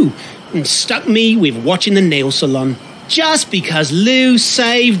brother Lou and stuck me with watching the nail salon. Just because Lou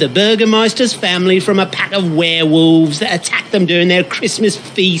saved the Burgermeister's family from a pack of werewolves that attacked them during their Christmas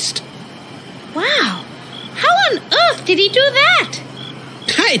feast. Wow. How on earth did he do that?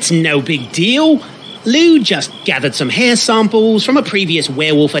 It's no big deal. Lou just gathered some hair samples from a previous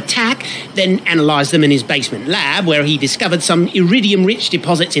werewolf attack, then analysed them in his basement lab where he discovered some iridium-rich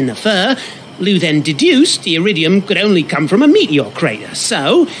deposits in the fur. Lou then deduced the iridium could only come from a meteor crater,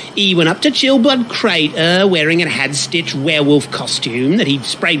 so he went up to Chillblood Crater wearing a had-stitched werewolf costume that he'd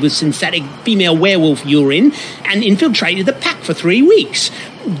sprayed with synthetic female werewolf urine and infiltrated the pack for 3 weeks.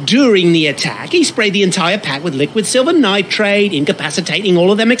 During the attack, he sprayed the entire pack with liquid silver nitrate, incapacitating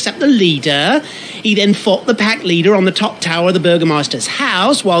all of them except the leader. He then fought the pack leader on the top tower of the Burgermeister's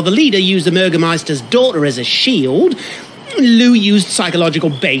house, while the leader used the Burgermeister's daughter as a shield. Lou used psychological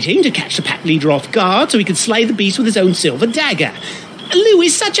baiting to catch the pack leader off guard so he could slay the beast with his own silver dagger. Lou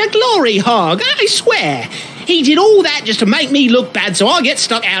is such a glory hog, I swear. He did all that just to make me look bad so I get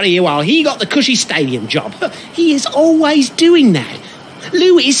stuck out of here while he got the cushy stadium job. He is always doing that.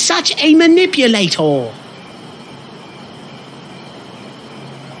 Lou is such a manipulator.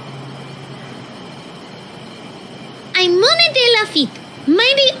 I'm Mona de Laffite,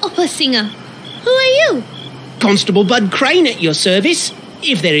 mighty opera singer. Who are you? Constable Bud Crane at your service.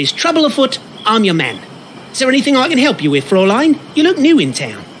 If there is trouble afoot, I'm your man. Is there anything I can help you with, Fraulein? You look new in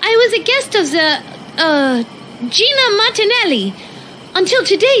town. I was a guest of Gina Martinelli. Until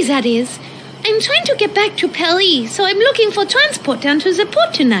today, that is. I'm trying to get back to Paris, so I'm looking for transport down to the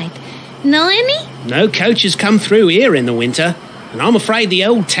port tonight. Know any? No coaches come through here in the winter, and I'm afraid the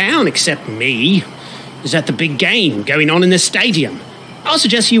old town, except me, is at the big game going on in the stadium. I'll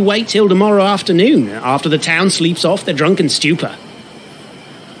suggest you wait till tomorrow afternoon, after the town sleeps off their drunken stupor.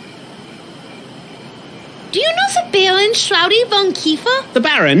 Do you know the Baron Shroudy von Kiefer? The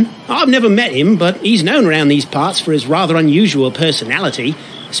Baron? I've never met him, but he's known around these parts for his rather unusual personality,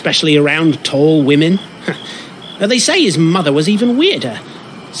 especially around tall women. They say his mother was even weirder.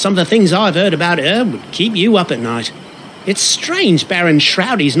 Some of the things I've heard about her would keep you up at night. It's strange Baron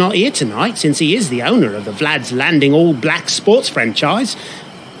Shroudy's not here tonight, since he is the owner of the Vlad's Landing all-black sports franchise.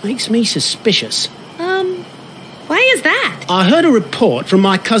 Makes me suspicious. Why is that? I heard a report from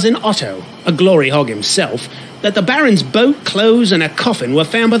my cousin Otto, a glory hog himself, that the Baron's boat, clothes and a coffin were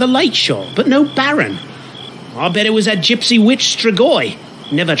found by the lake shore, but no Baron. I bet it was that gypsy witch Strigoi.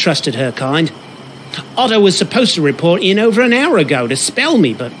 Never trusted her kind. Otto was supposed to report in over an hour ago to spell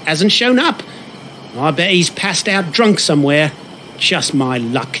me, but hasn't shown up. I bet he's passed out drunk somewhere. Just my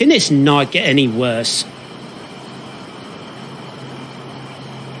luck. Can this night get any worse?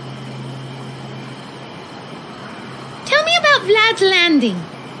 Tell me about Vlad's Landing.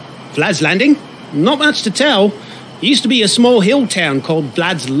 Vlad's Landing? Not much to tell. It used to be a small hill town called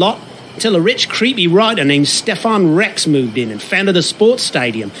Vlad's Lot, until a rich, creepy writer named Stefan Rex moved in and founded a sports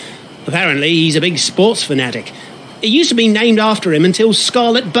stadium. Apparently, he's a big sports fanatic. It used to be named after him until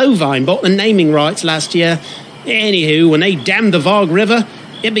Scarlet Bovine bought the naming rights last year. Anywho, when they dammed the Varg River,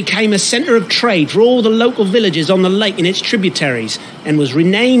 it became a centre of trade for all the local villages on the lake and its tributaries, and was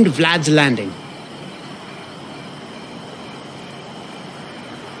renamed Vlad's Landing.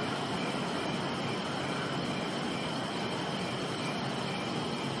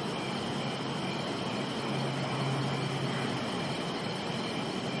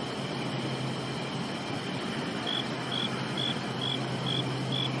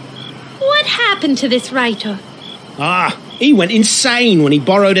 What happened to this writer? He went insane when he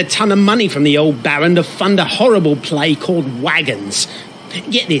borrowed a ton of money from the old Baron to fund a horrible play called Wagons.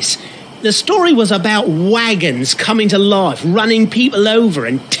 Get this, the story was about wagons coming to life, running people over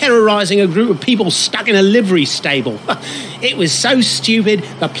and terrorising a group of people stuck in a livery stable. It was so stupid,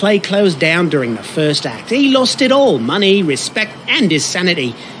 the play closed down during the first act. He lost it all, money, respect and his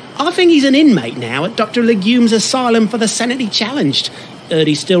sanity. I think he's an inmate now at Dr. Legume's Asylum for the Sanity Challenged. Heard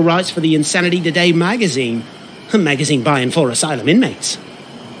he still writes for the Insanity Today magazine. A magazine by and for asylum inmates.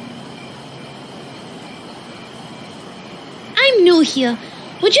 I'm new here.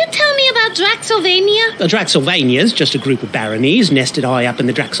 Would you tell me about Draxylvania? Draxylvania's just a group of baronies nested high up in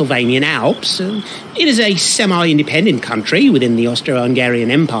the Draxylvanian Alps. It is a semi-independent country within the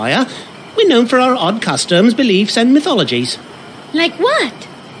Austro-Hungarian Empire. We're known for our odd customs, beliefs, and mythologies. Like what?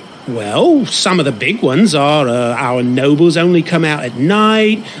 Well, some of the big ones are our nobles only come out at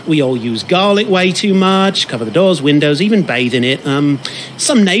night, we all use garlic way too much, cover the doors, windows, even bathe in it.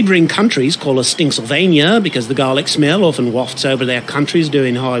 Some neighbouring countries call us Stinksylvania because the garlic smell often wafts over their countries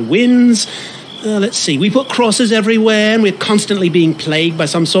during high winds. Let's see, we put crosses everywhere and we're constantly being plagued by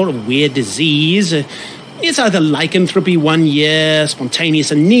some sort of weird disease. It's either lycanthropy one year,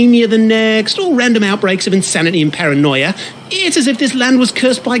 spontaneous anemia the next, or random outbreaks of insanity and paranoia. It's as if this land was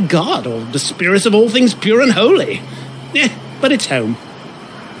cursed by God, or the spirits of all things pure and holy. But it's home.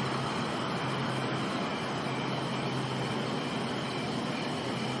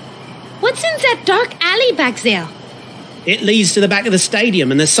 What's in that dark alley back there? It leads to the back of the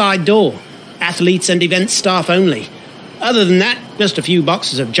stadium and the side door. Athletes and event staff only. Other than that, just a few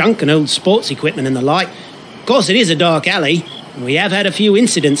boxes of junk and old sports equipment and the like. Of course, it is a dark alley. We have had a few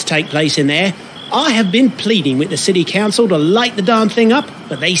incidents take place in there. I have been pleading with the city council to light the darn thing up,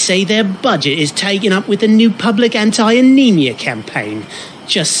 but they say their budget is taken up with the new public anti-anemia campaign.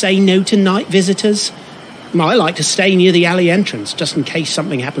 Just say no to night visitors. I like to stay near the alley entrance, just in case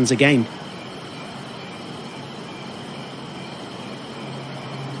something happens again.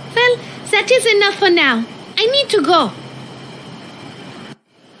 Well, that is enough for now. I need to go.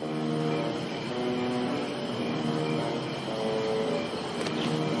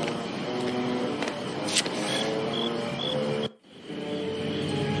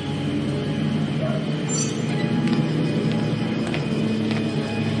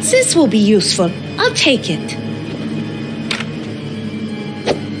 This will be useful. I'll take it.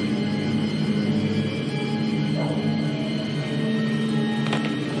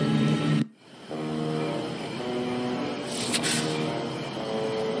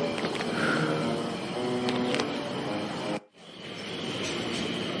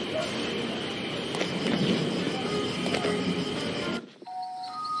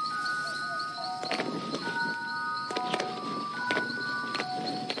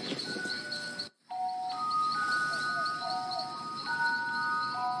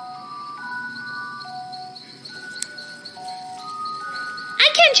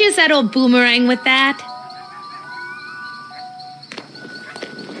 Can't use that old boomerang with that.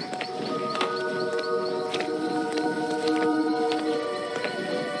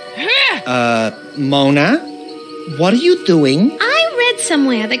 Mona? What are you doing? I read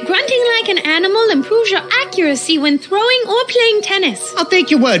somewhere that grunting like an animal improves your accuracy when throwing or playing tennis. I'll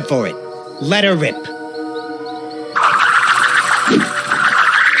take your word for it. Let her rip.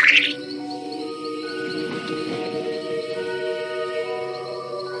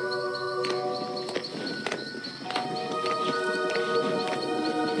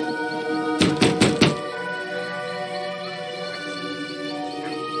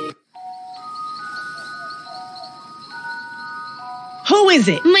 Who is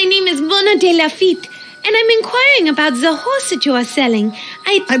it? My name is Bona de Laffite, and I'm inquiring about the horse that you are selling.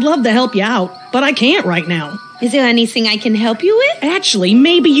 I'd love to help you out, but I can't right now. Is there anything I can help you with? Actually,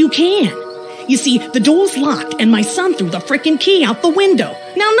 maybe you can. You see, the door's locked, and my son threw the frickin' key out the window.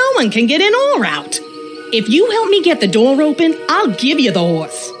 Now no one can get in or out. If you help me get the door open, I'll give you the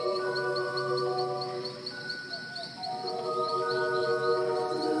horse.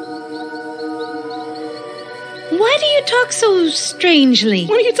 Why do you talk so strangely?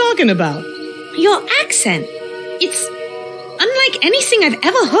 What are you talking about? Your accent. It's unlike anything I've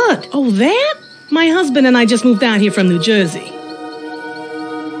ever heard. Oh, that? My husband and I just moved out here from New Jersey.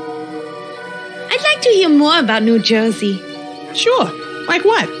 I'd like to hear more about New Jersey. Sure. Like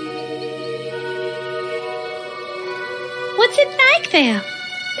what? What's it like there?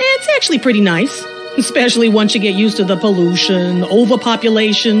 It's actually pretty nice. Especially once you get used to the pollution,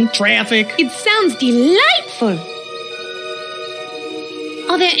 overpopulation, traffic. It sounds delightful.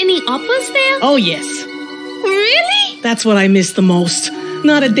 Are there any operas there? Oh, yes. Really? That's what I miss the most.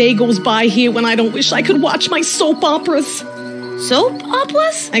 Not a day goes by here when I don't wish I could watch my soap operas. Soap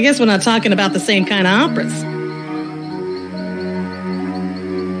operas? I guess we're not talking about the same kind of operas.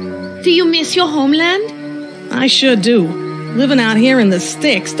 Do you miss your homeland? I sure do. Living out here in the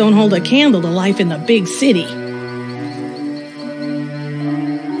sticks don't hold a candle to life in the big city.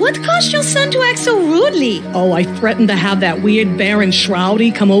 What caused your son to act so rudely? Oh, I threatened to have that weird Baron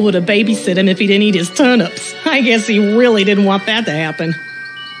Shroudy come over to babysit him if he didn't eat his turnips. I guess he really didn't want that to happen.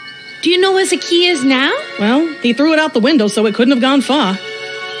 Do you know where the key is now? Well, he threw it out the window, so it couldn't have gone far.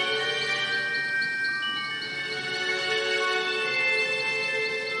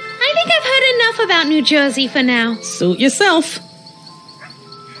 think I've heard enough about New Jersey for now. Suit yourself.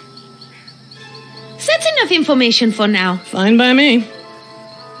 That's enough information for now. Fine by me.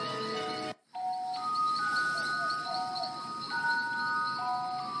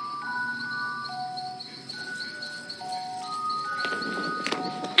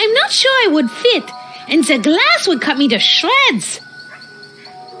 I'm not sure I would fit, and the glass would cut me to shreds.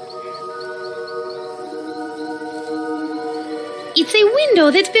 It's a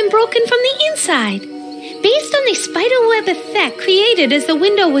window that's been broken from the inside. Based on the spiderweb effect created as the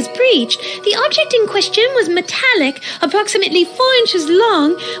window was breached, the object in question was metallic, approximately 4 inches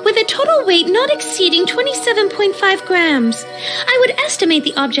long, with a total weight not exceeding 27.5 grams. I would estimate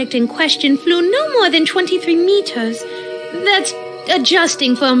the object in question flew no more than 23 meters. That's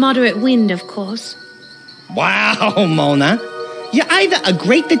adjusting for a moderate wind, of course. Wow, Mona. You're either a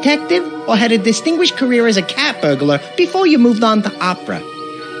great detective or had a distinguished career as a cat burglar before you moved on to opera.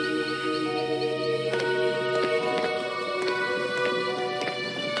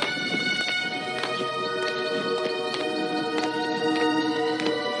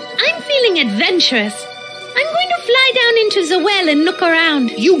 I'm feeling adventurous. I'm going to fly down into the well and look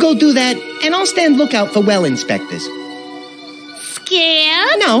around. You go do that, and I'll stand lookout for well inspectors.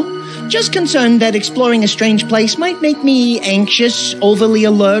 Scared? No, just concerned that exploring a strange place might make me anxious, overly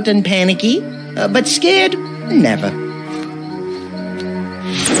alert, and panicky. But scared? Never.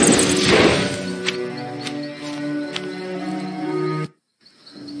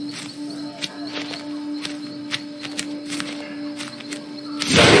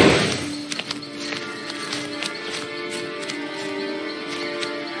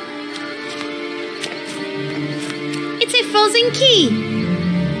 It's a frozen key.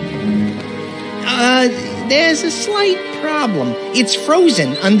 There's a slight problem. It's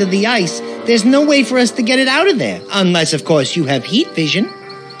frozen under the ice. There's no way for us to get it out of there. Unless, of course, you have heat vision.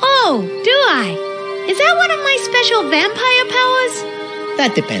 Oh, do I? Is that one of my special vampire powers?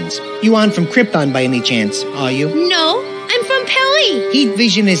 That depends. You aren't from Krypton by any chance, are you? No, I'm from Paris. Heat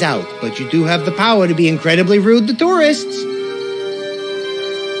vision is out, but you do have the power to be incredibly rude to tourists.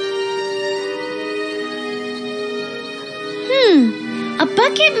 A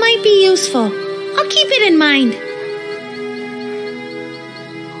bucket might be useful. I'll keep it in mind.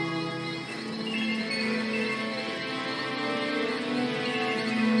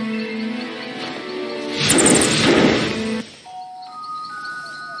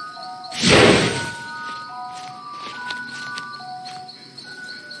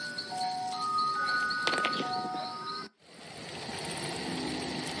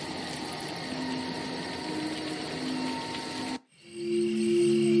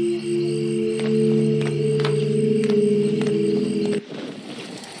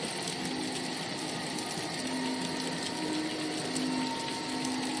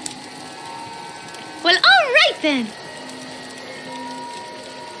 Well, all right then.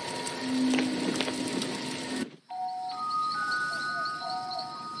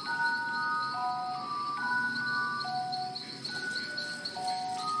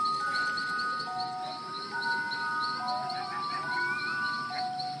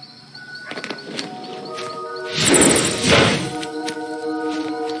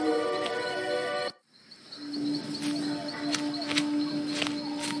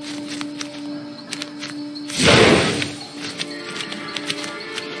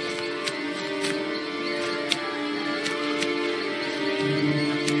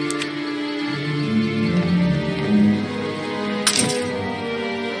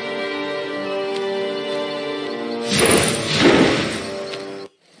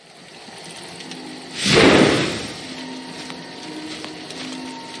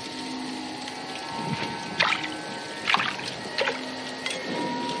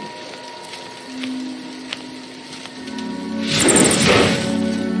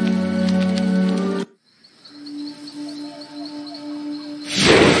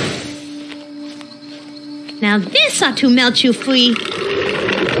 Now this ought to melt you free.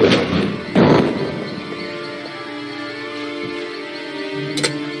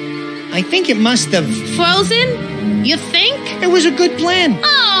 I think it must have... Frozen? You think? It was a good plan.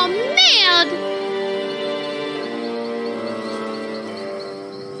 Oh, man!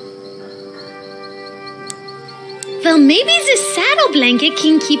 Well, maybe this saddle blanket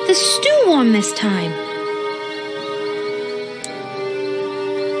can keep the stew warm this time.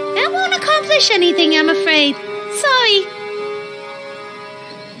 That won't accomplish anything, I'm afraid. Sorry.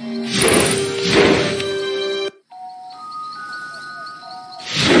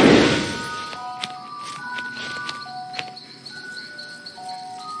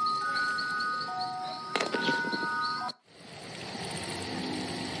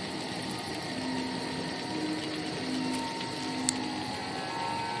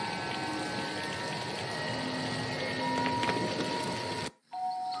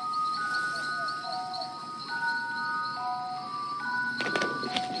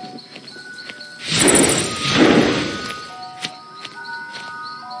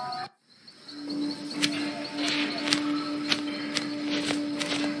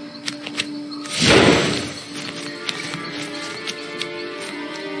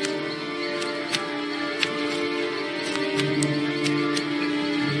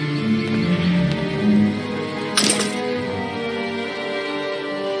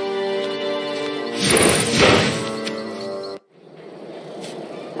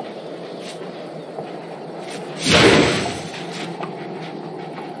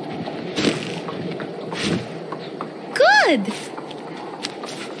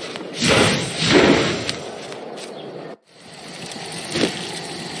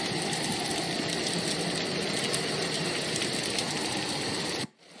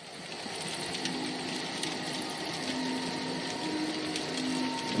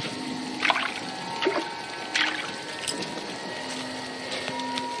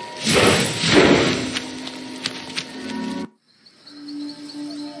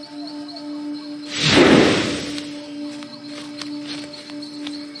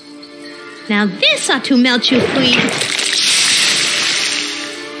 Now this ought to melt you free.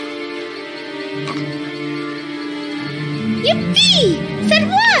 Yippee! That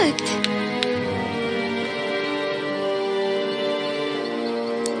worked!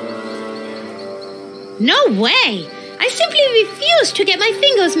 No way! I simply refuse to get my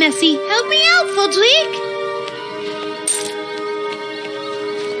fingers messy. Help me out, Fodrick!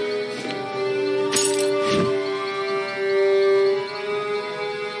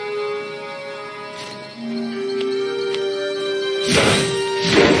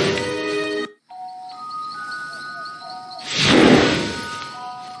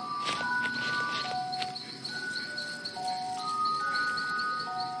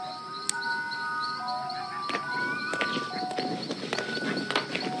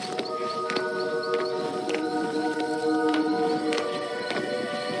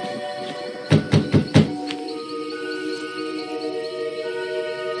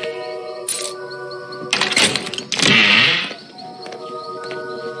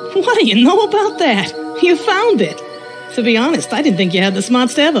 What do you know about that? You found it. To be honest, I didn't think you had the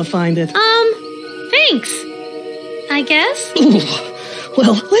smarts to ever find it. Thanks. I guess? Ooh.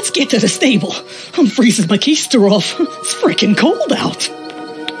 Well, let's get to the stable. I'm freezing my keister off. It's freaking cold out.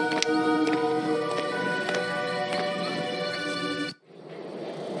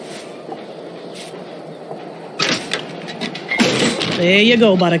 There you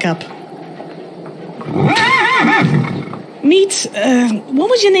go, Buttercup. Meet, what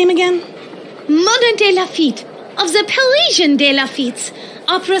was your name again? Mona de Laffite, of the Parisian de Laffites,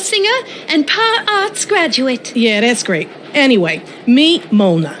 opera singer and par arts graduate. Yeah, that's great. Anyway, meet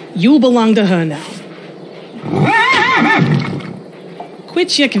Mona. You belong to her now.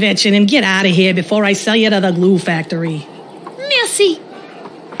 Quit your kvetching and get out of here before I sell you to the glue factory. Merci.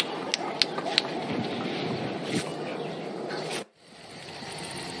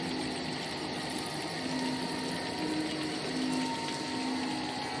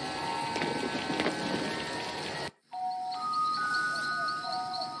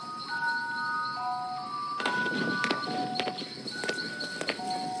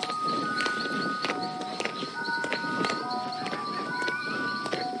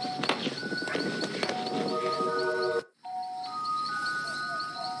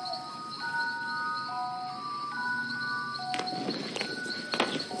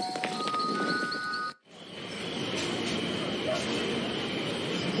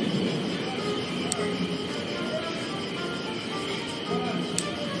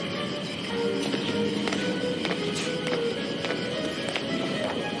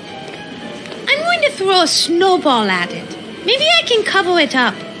 Throw a snowball at it. Maybe I can cover it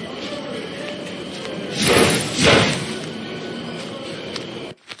up.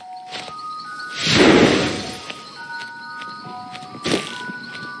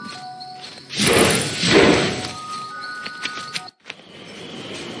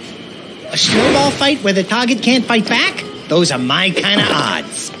 A snowball fight where the target can't fight back? Those are my kind of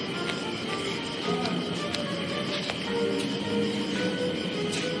odds.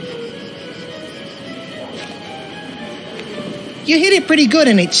 You hit it pretty good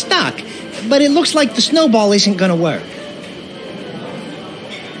and it stuck, but it looks like the snowball isn't gonna work.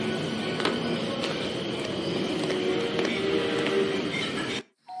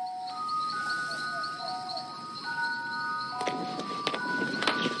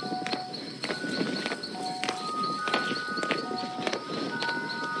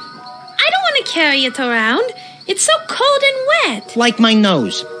 I don't want to carry it around. It's so cold and wet. Like my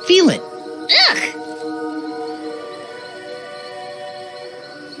nose. Feel it. Ugh.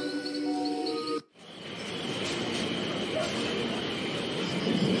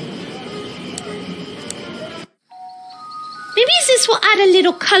 Maybe this will add a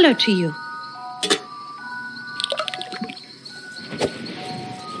little color to you.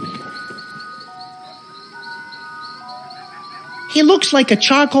 He looks like a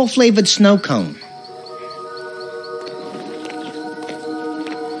charcoal-flavored snow cone.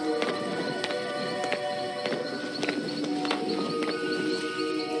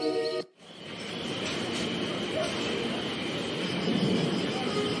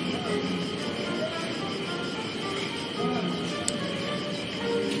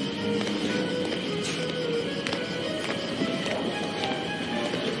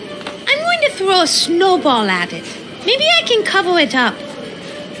 Throw a snowball at it. Maybe I can cover it up.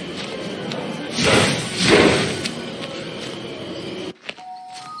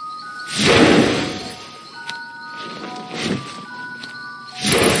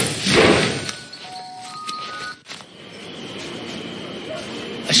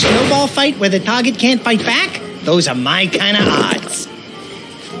 A snowball fight where the target can't fight back? Those are my kind of odds.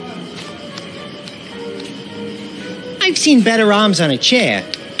 seen better arms on a chair,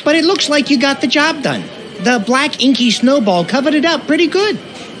 but it looks like you got the job done. The black inky snowball covered it up pretty good.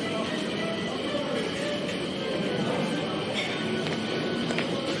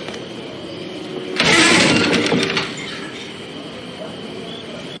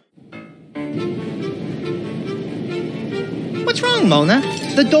 What's wrong, Mona?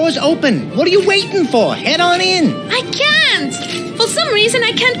 The door's open. What are you waiting for? Head on in. I can't! For some reason,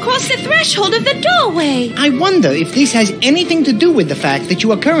 I can't cross the threshold of the doorway. I wonder if this has anything to do with the fact that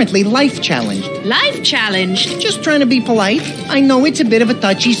you are currently life challenged. Life challenged? Just trying to be polite. I know it's a bit of a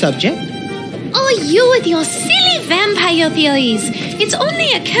touchy subject. Oh, you with your silly vampire theories. It's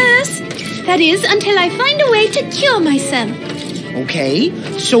only a curse. That is, until I find a way to cure myself. Okay,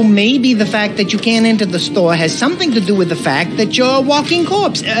 so maybe the fact that you can't enter the store has something to do with the fact that you're a walking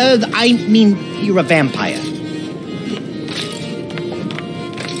corpse. I mean, you're a vampire.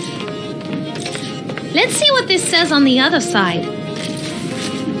 Let's see what this says on the other side.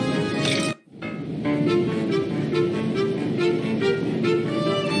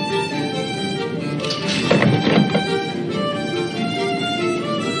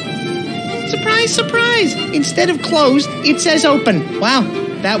 Surprise, surprise! Instead of closed, it says open. Wow,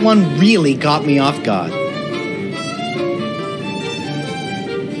 that one really caught me off guard.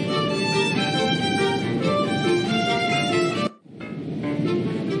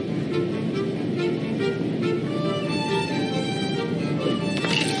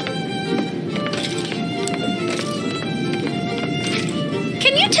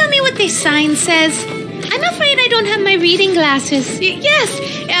 Can you tell me what this sign says? I'm afraid I don't have my reading glasses. Yes,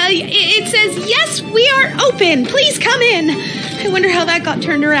 it says, yes, we are open. Please come in. I wonder how that got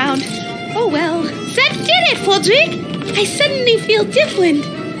turned around. Oh, well. That did it, Fodrick. I suddenly feel different.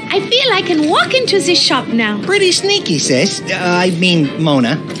 I feel I can walk into this shop now. Pretty sneaky, sis. I mean,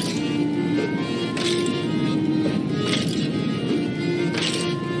 Mona.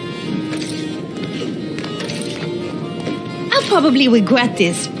 I'll probably regret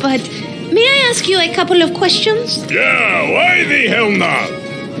this, but may I ask you a couple of questions? Yeah, why the hell not?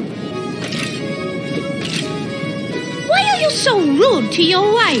 Why are you so rude to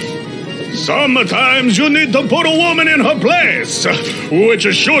your wife? Sometimes you need to put a woman in her place, which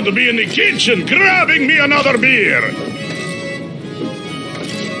should be in the kitchen grabbing me another beer.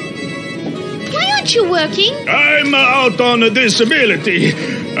 Why aren't you working? I'm out on a disability.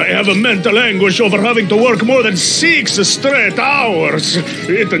 I have a mental anguish over having to work more than 6 straight hours.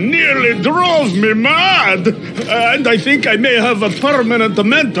 It nearly drove me mad. And I think I may have a permanent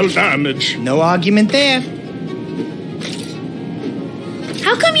mental damage. No argument there.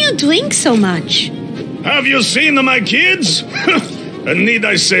 How come you drink so much? Have you seen my kids? And need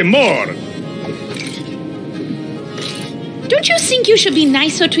I say more? Don't you think you should be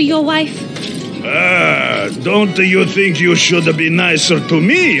nicer to your wife? Don't you think you should be nicer to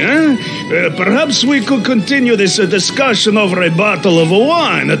me, eh? Perhaps we could continue this discussion over a bottle of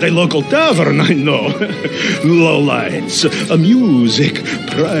wine at a local tavern, I know. Low lights, music,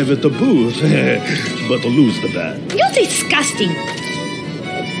 private booth, but lose the bet. You're disgusting.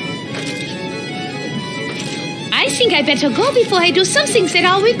 I think I better go before I do some things that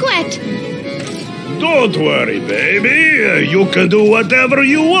I'll regret. Don't worry, baby. You can do whatever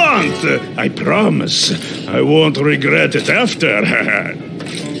you want. I promise. I won't regret it after.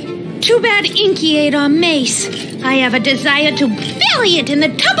 Too bad Inky ate our mace. I have a desire to bury it in the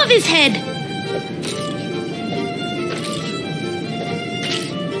top of his head.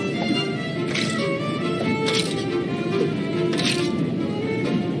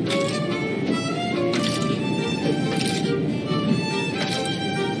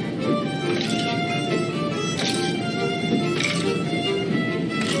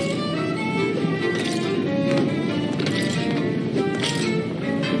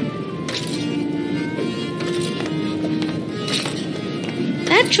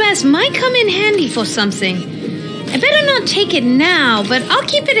 That dress might come in handy for something. I better not take it now, but I'll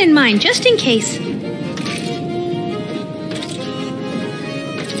keep it in mind just in case.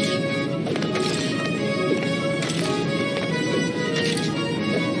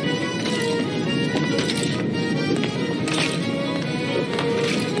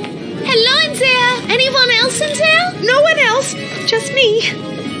 Hello in there! Anyone else in there? No one else. Just me.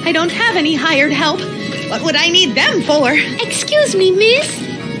 I don't have any hired help. What would I need them for? Excuse me, miss.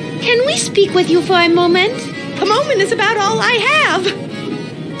 Can we speak with you for a moment? A moment is about all I have.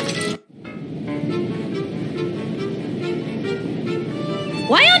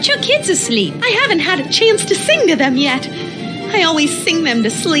 Why aren't your kids asleep? I haven't had a chance to sing to them yet. I always sing them to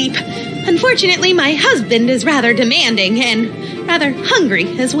sleep. Unfortunately, my husband is rather demanding, and rather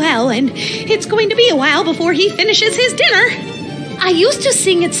hungry as well, and it's going to be a while before he finishes his dinner. I used to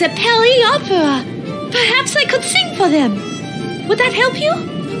sing at the Paris Opera. Perhaps I could sing for them. Would that help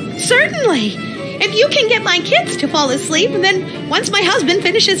you? Certainly. If you can get my kids to fall asleep, then once my husband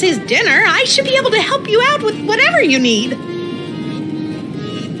finishes his dinner, I should be able to help you out with whatever you need.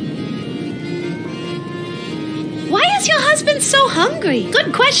 Why is your husband so hungry?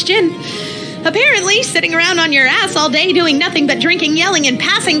 Good question. Apparently, sitting around on your ass all day doing nothing but drinking, yelling, and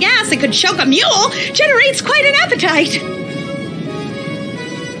passing gas that could choke a mule generates quite an appetite.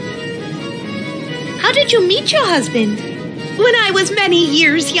 How did you meet your husband? When I was many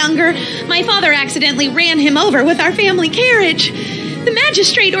years younger, my father accidentally ran him over with our family carriage. The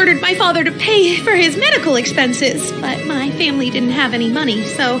magistrate ordered my father to pay for his medical expenses, but my family didn't have any money,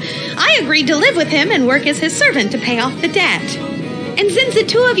 so I agreed to live with him and work as his servant to pay off the debt. And then the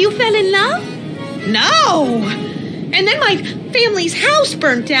two of you fell in love? No! And then my family's house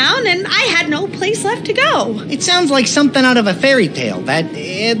burnt down, and I had no place left to go. It sounds like something out of a fairy tale that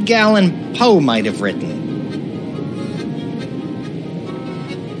Edgar Allan Poe might have written.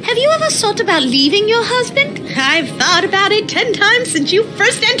 Have you ever thought about leaving your husband? I've thought about it 10 times since you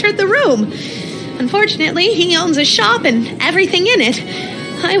first entered the room. Unfortunately, he owns a shop and everything in it.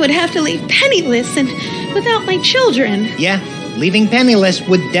 I would have to leave penniless and without my children. Yeah, leaving penniless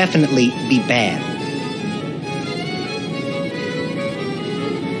would definitely be bad.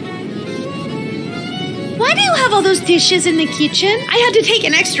 Why do you have all those dishes in the kitchen? I had to take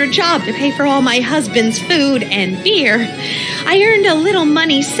an extra job to pay for all my husband's food and beer. I earned a little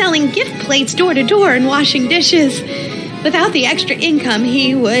money selling gift plates door to door and washing dishes. Without the extra income,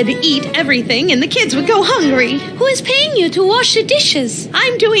 he would eat everything and the kids would go hungry. Who is paying you to wash the dishes?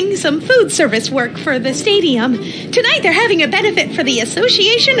 I'm doing some food service work for the stadium. Tonight they're having a benefit for the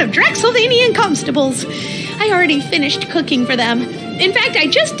Association of Draxylvanian Constables. I already finished cooking for them. In fact, I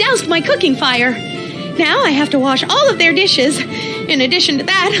just doused my cooking fire. Now I have to wash all of their dishes. In addition to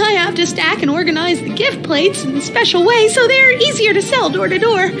that, I have to stack and organize the gift plates in a special way so they're easier to sell door to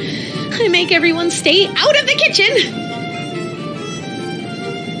door. I make everyone stay out of the kitchen.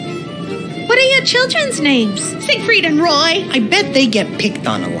 What are your children's names? Siegfried and Roy. I bet they get picked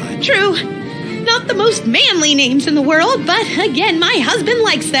on a lot. True. Not the most manly names in the world, but again, my husband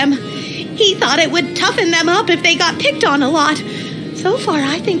likes them. He thought it would toughen them up if they got picked on a lot. So far,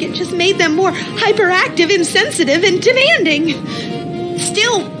 I think it just made them more hyperactive, insensitive, and demanding.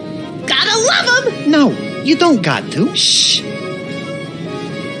 Still, gotta love them! No, you don't got to. Shh!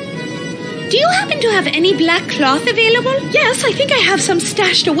 Do you happen to have any black cloth available? Yes, I think I have some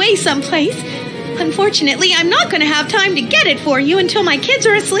stashed away someplace. Unfortunately, I'm not going to have time to get it for you until my kids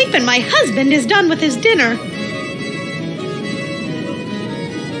are asleep and my husband is done with his dinner.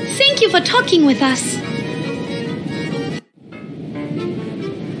 Thank you for talking with us.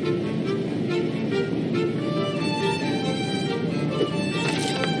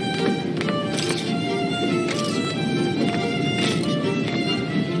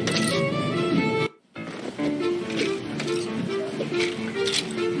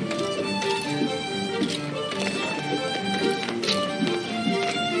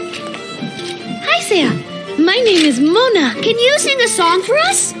 My name is Mona. Can you sing a song for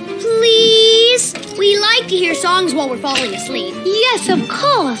us? Please? We like to hear songs while we're falling asleep. Yes, of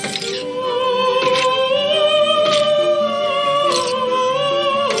course.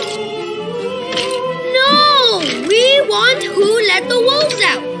 No! We want Who Let the Wolves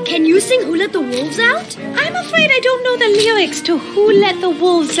Out. Can you sing Who Let the Wolves Out? I'm afraid I don't know the lyrics to Who Let the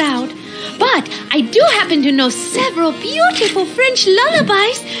Wolves Out. But I do happen to know several beautiful French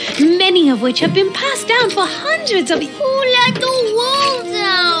lullabies, many of which have been passed down for hundreds of years. Who let the wolves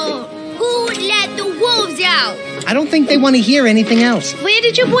out? Who let the wolves out? I don't think they want to hear anything else. Where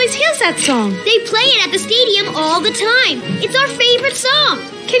did you boys hear that song? They play it at the stadium all the time. It's our favorite song.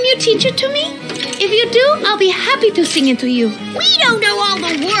 Can you teach it to me? If you do, I'll be happy to sing it to you. We don't know all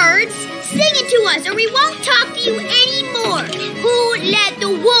the words. Sing it to us or we won't talk to you anymore. Who let the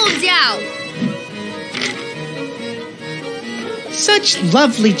wolves out? Such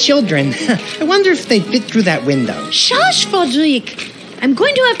lovely children. I wonder if they'd fit through that window. Shush, Frederick. I'm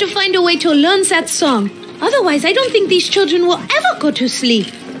going to have to find a way to learn that song. Otherwise, I don't think these children will ever go to sleep.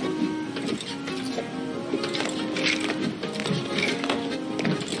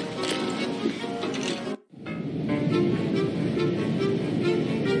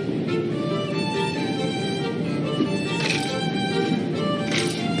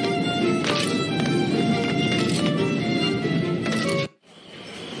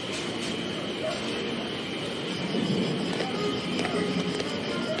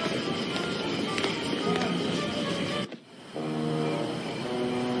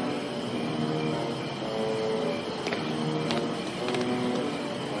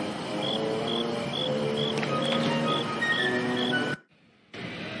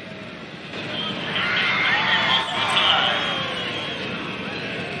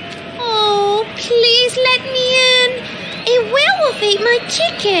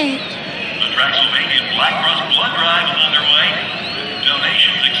 it. The Draxylvanian Black Cross Blood Drive is underway.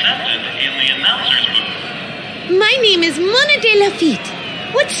 Donations accepted in the announcer's booth. My name is Mona de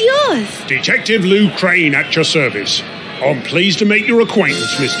Laffite. What's yours? Detective Lou Crane at your service. I'm pleased to make your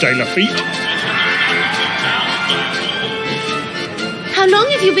acquaintance, Miss de Laffite. How long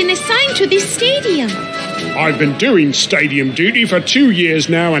have you been assigned to this stadium? I've been doing stadium duty for 2 years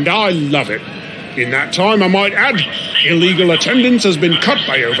now, and I love it. In that time, I might add, illegal attendance has been cut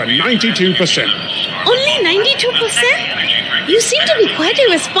by over 92%. Only 92%? You seem to be quite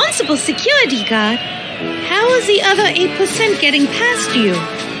a responsible security guard. How is the other 8% getting past you?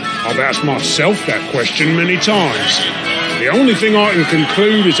 I've asked myself that question many times. The only thing I can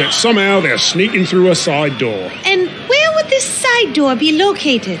conclude is that somehow they're sneaking through a side door. And where would this side door be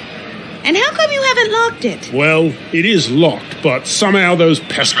located? And how come you haven't locked it? Well, it is locked, but somehow those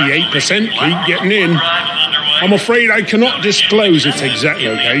pesky 8% keep getting in. I'm afraid I cannot disclose its exact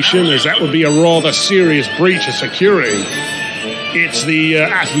location, as that would be a rather serious breach of security. It's the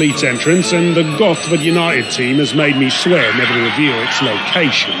athletes' entrance, and the Gothford United team has made me swear never to reveal its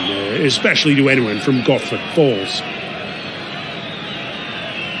location, especially to anyone from Gothford Falls.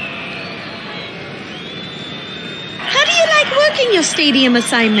 How do you like working your stadium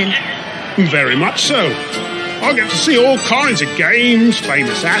assignment? Very much so. I get to see all kinds of games,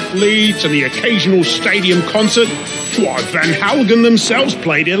 famous athletes, and the occasional stadium concert. Why, Van Hougen themselves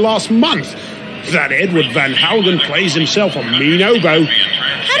played here last month. That Edward Van Hougen plays himself a mean oboe.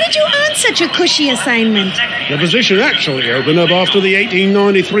 How did you earn such a cushy assignment? The position actually opened up after the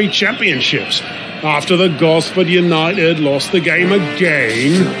 1893 championships. After the Gosford United lost the game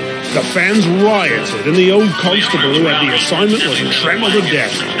again, the fans rioted and the old constable who had the assignment was trampled to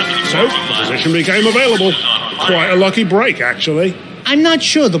death. So the position became available. Quite a lucky break, actually. I'm not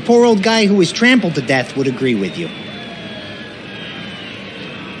sure the poor old guy who was trampled to death would agree with you.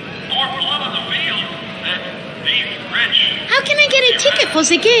 How can I get a ticket for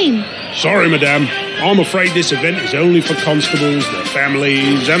the game? Sorry, madame. I'm afraid this event is only for constables, their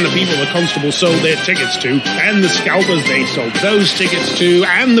families, and the people the constables sold their tickets to, and the scalpers they sold those tickets to,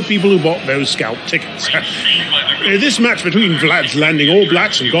 and the people who bought those scalp tickets. This match between Vlad's Landing All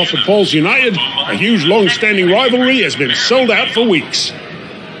Blacks and Gothford Falls United, a huge long-standing rivalry, has been sold out for weeks.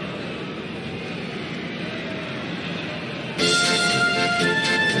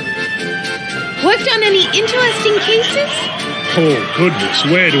 Worked on any interesting cases? Oh, goodness,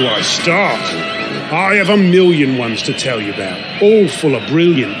 where do I start? I have a million ones to tell you about, all full of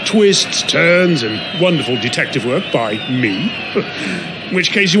brilliant twists, turns, and wonderful detective work by me.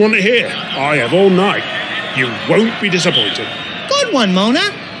 Which case you want to hear? I have all night. You won't be disappointed. Good one, Mona.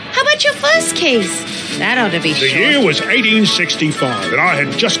 How about your first case? That ought to be The short. year was 1865, and I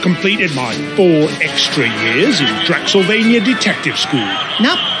had just completed my 4 extra years in Draxylvania Detective School.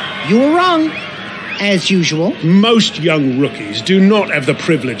 Nope, you were wrong. As usual. Most young rookies do not have the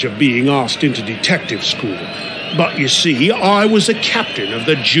privilege of being asked into detective school. But you see, I was a captain of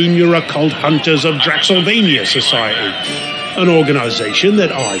the Junior Occult Hunters of Draxylvania Society, an organization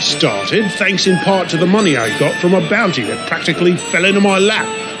that I started thanks in part to the money I got from a bounty that practically fell into my lap.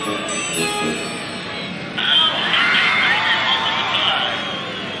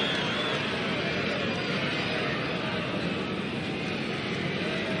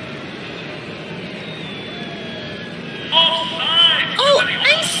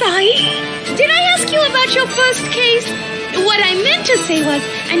 Did I ask you about your first case? What I meant to say was,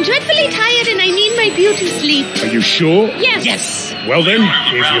 I'm dreadfully tired and I need my beauty sleep. Are you sure? Yes. Well then,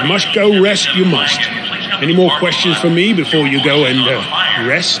 if you must go rest, you must. Any more questions for me before you go and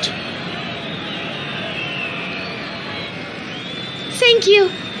rest? Thank you.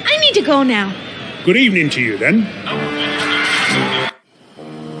 I need to go now. Good evening to you then.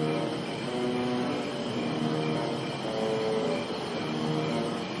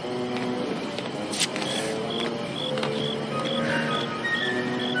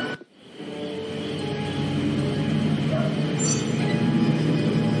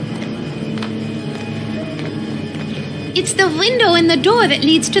 It's the window in the door that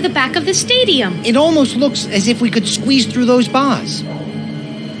leads to the back of the stadium. It almost looks as if we could squeeze through those bars.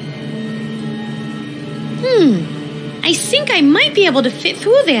 I think I might be able to fit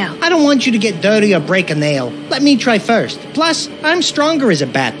through there. I don't want you to get dirty or break a nail. Let me try first. Plus, I'm stronger as a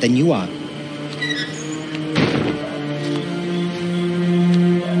bat than you are.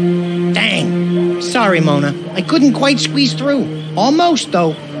 Dang. Sorry, Mona. I couldn't quite squeeze through. Almost,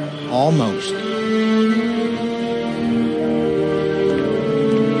 though. Almost.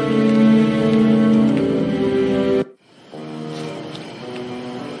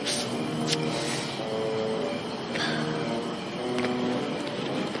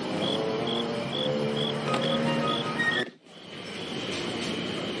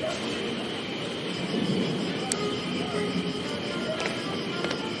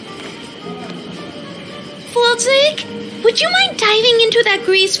 Lake? Would you mind diving into that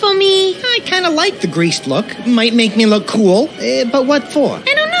grease for me? I kind of like the greased look. Might make me look cool. But what for?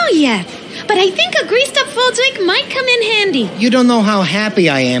 I don't know yet, but I think a greased up Falls Lake might come in handy. You don't know how happy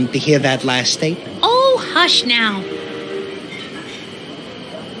I am to hear that last statement. Oh, hush now.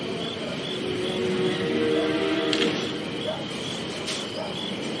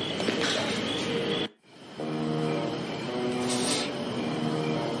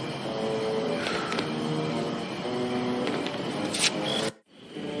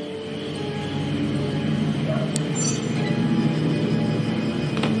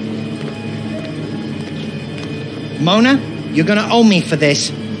 Mona, you're gonna owe me for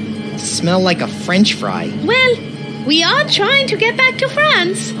this. Smell like a French fry. Well, we are trying to get back to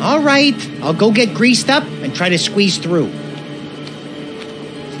France. All right, I'll go get greased up and try to squeeze through.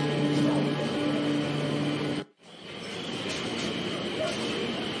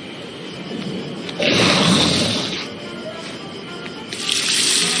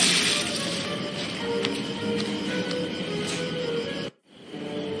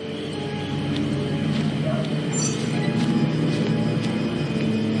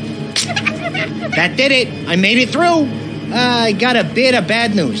 That did it. I made it through. I got a bit of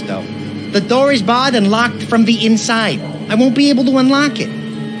bad news, though. The door is barred and locked from the inside. I won't be able to unlock it.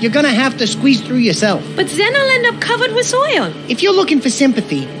 You're gonna have to squeeze through yourself. But then I'll end up covered with soil. If you're looking for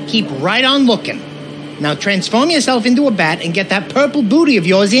sympathy, keep right on looking. Now transform yourself into a bat and get that purple booty of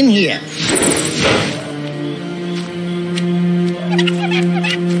yours in here.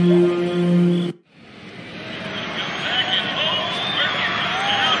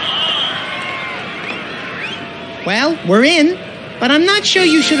 Well, we're in, but I'm not sure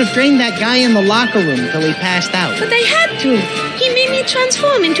you should have drained that guy in the locker room till he passed out. But I had to. He made me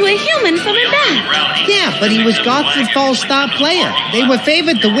transform into a human from a bat. Yeah, but he was Godfrey Fall's star player. They were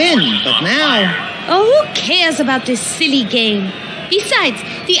favored to win, but now... Oh, who cares about this silly game? Besides,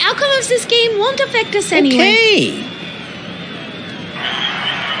 the outcome of this game won't affect us anyway. Okay.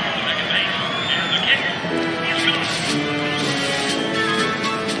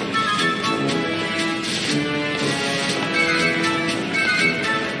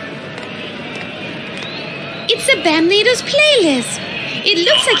 It's the band leader's playlist. It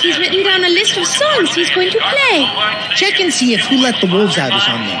looks like he's written down a list of songs he's going to play. Check and see if Who Let the Wolves Out is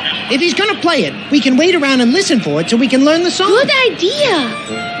on there. If he's going to play it, we can wait around and listen for it so we can learn the song. Good idea.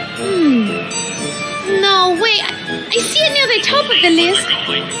 No, wait. I see it near the top of the list.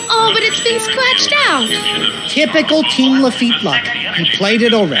 Oh, but it's been scratched out. Typical Team Laffite luck. He played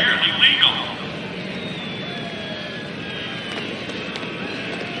it already.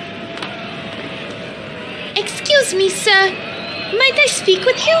 Excuse me, sir. Might I speak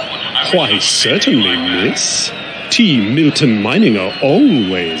with you? Why, certainly, miss. T. Milton Mininger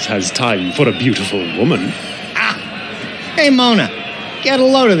always has time for a beautiful woman. Ah! Hey, Mona, get a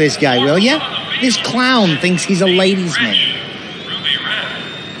load of this guy, will ya? This clown thinks he's a ladies' man.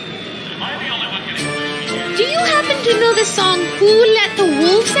 Do you happen to know the song Who Let the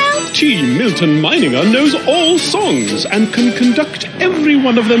Wolves Out? T. Milton Mininger knows all songs and can conduct every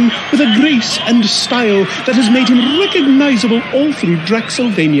one of them with a grace and style that has made him recognizable all through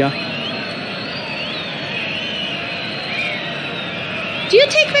Draxylvania. Do you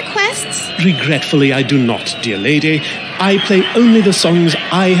take requests? Regretfully, I do not, dear lady. I play only the songs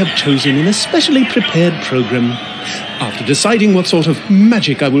I have chosen in a specially prepared program. After deciding what sort of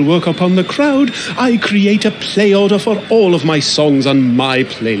magic I will work upon the crowd, I create a play order for all of my songs on my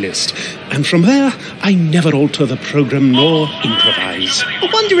playlist. And from there, I never alter the program nor improvise. I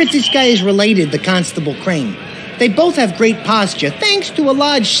wonder if this guy is related to Constable Crane. They both have great posture, thanks to a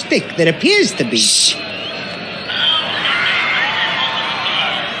large stick that appears to be... Shh.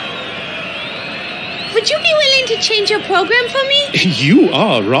 Would you be willing to change your program for me? You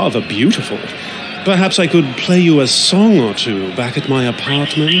are rather beautiful. Perhaps I could play you a song or two back at my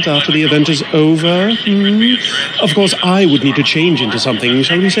apartment after the event is over. Of course, I would need to change into something,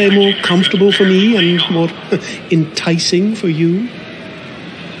 shall we say, more comfortable for me and more enticing for you.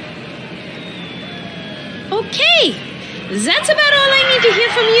 Okay, that's about all I need to hear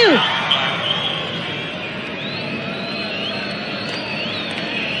from you.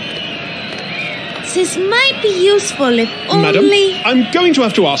 This might be useful if only... Madam, I'm going to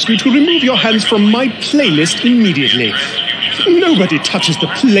have to ask you to remove your hands from my playlist immediately. Nobody touches the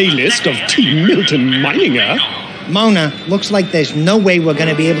playlist of T. Milton Mininger. Mona, looks like there's no way we're going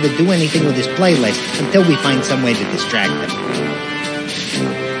to be able to do anything with this playlist until we find some way to distract them.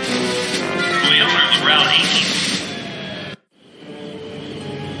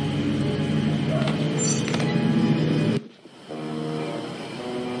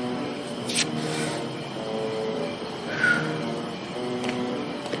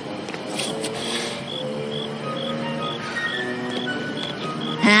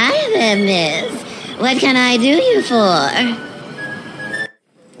 miss. What can I do you for?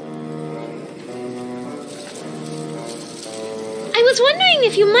 I was wondering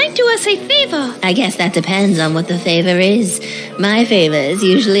if you might do us a favor. I guess that depends on what the favor is. My favors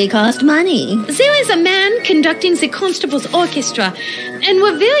usually cost money. There is a man conducting the constable's orchestra, and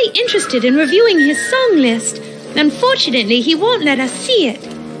we're very interested in reviewing his song list. Unfortunately, he won't let us see it.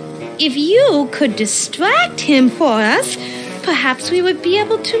 If you could distract him for us, perhaps we would be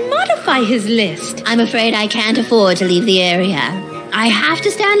able to modify his list. I'm afraid I can't afford to leave the area. I have to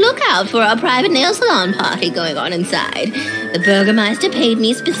stand lookout for our private nail salon party going on inside. The Burgermeister paid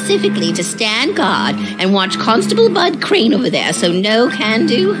me specifically to stand guard and watch Constable Bud Crane over there, so no can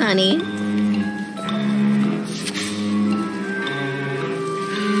do, honey.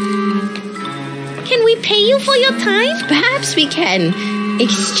 Can we pay you for your time? Perhaps we can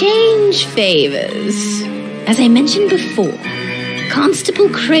exchange favors. As I mentioned before, Constable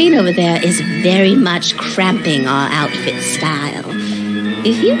Crane over there is very much cramping our outfit style.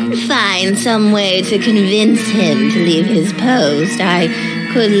 If you can find some way to convince him to leave his post, I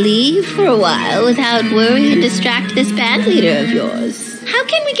could leave for a while without worry and distract this band leader of yours. How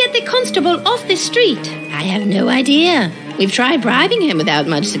can we get the constable off the street? I have no idea. We've tried bribing him without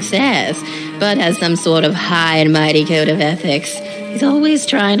much success. Bud has some sort of high and mighty code of ethics. He's always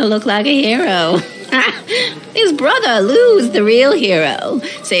trying to look like a hero. His brother, Lou's the real hero.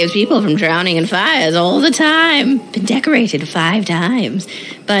 Saves people from drowning in fires all the time. Been decorated 5 times.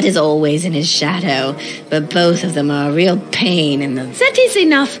 Bud is always in his shadow. But both of them are a real pain in the... That is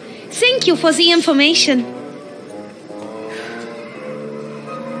enough. Thank you for the information.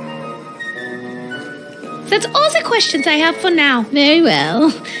 That's all the questions I have for now. Very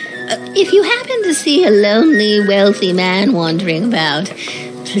well. If you happen to see a lonely, wealthy man wandering about,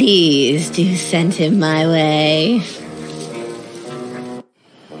 please do send him my way.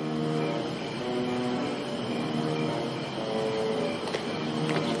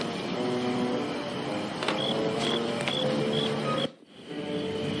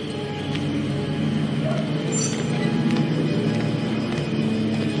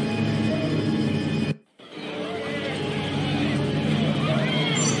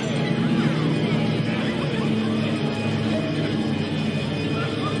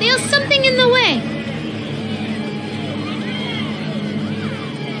 There's something in the way.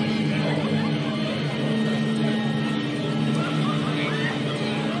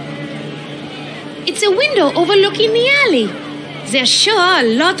 It's a window overlooking the alley. There sure are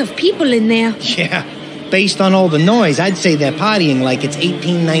a lot of people in there. Yeah, based on all the noise, I'd say they're partying like it's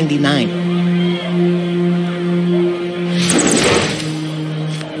 1899.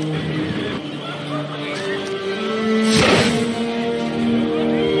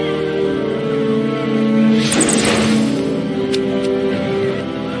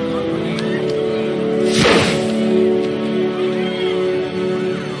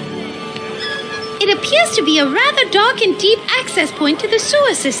 Appears to be a rather dark and deep access point to the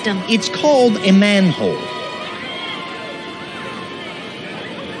sewer system. It's called a manhole.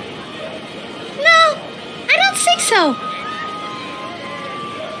 No, I don't think so.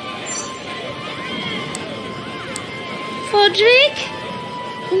 Frederick,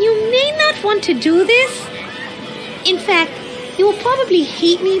 you may not want to do this. In fact, you will probably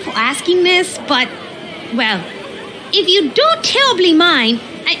hate me for asking this, but, well, if you don't terribly mind,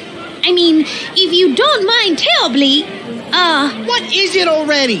 if you don't mind terribly, What is it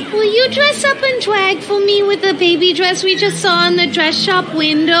already? will you dress up in drag for me with the baby dress we just saw in the dress shop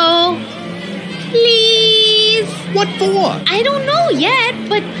window? Please? What for? I don't know yet,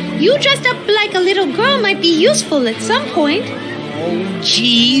 but you dressed up like a little girl might be useful at some point. Oh,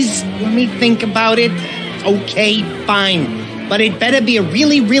 jeez. Let me think about it. Okay, fine. But it better be a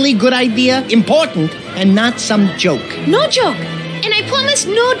really, really good idea, important, and not some joke. No joke. And I promise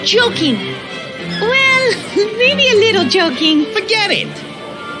no joking. Well, maybe a little joking. Forget it.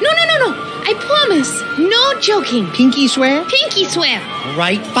 No. I promise. No joking. Pinky swear? Pinky swear. All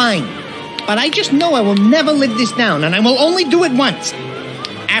right, fine. But I just know I will never live this down, and I will only do it once.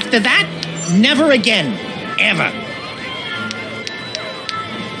 After that, never again. Ever.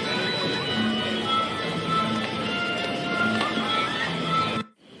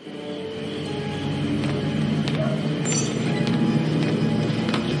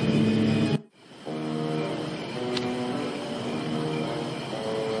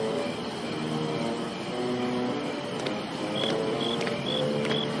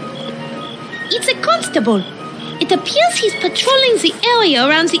 It's a constable. It appears he's patrolling the area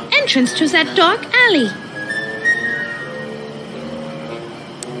around the entrance to that dark alley.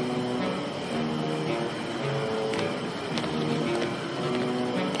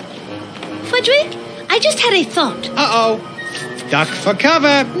 Frederick? I just had a thought. Uh-oh. Duck for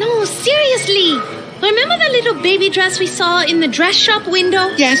cover. No, seriously. Remember the little baby dress we saw in the dress shop window?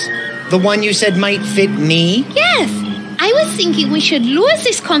 Yes. The one you said might fit me? Yes. I was thinking we should lure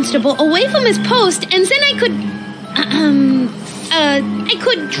this constable away from his post, and then I could...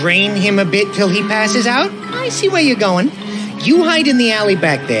 Drain him a bit till he passes out? I see where you're going. You hide in the alley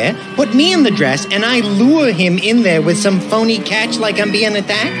back there, put me in the dress, and I lure him in there with some phony catch like I'm being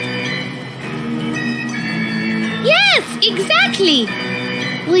attacked? Yes, exactly.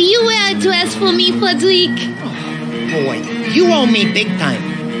 Will you wear a dress for me, Frederick? Oh, boy, you owe me big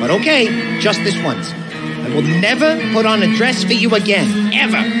time. But okay, just this once. I will never put on a dress for you again.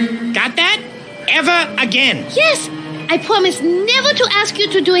 Ever. Got that? Ever again. Yes, I promise never to ask you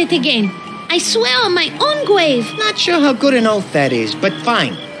to do it again. I swear on my own grave. Not sure how good an oath that is, but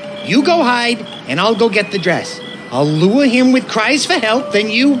fine. You go hide, and I'll go get the dress. I'll lure him with cries for help, then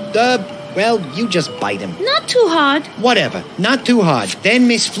you just bite him. Not too hard. Whatever, not too hard. Then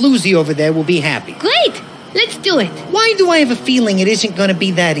Miss Floozy over there will be happy. Great, let's do it. Why do I have a feeling it isn't going to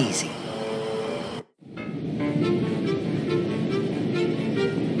be that easy?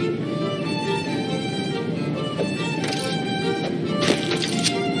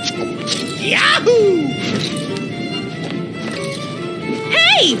 Yahoo!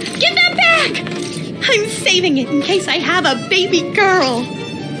 Hey, give that back! I'm saving it in case I have a baby girl.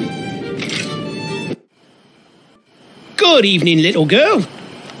 Good evening, little girl.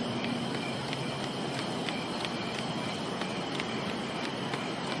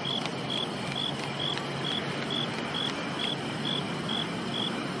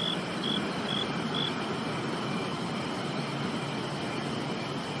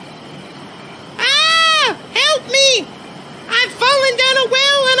 Help me! I've fallen down a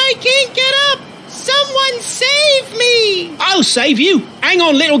well and I can't get up! Someone save me! I'll save you. Hang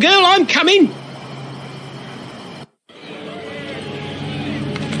on, little girl, I'm coming.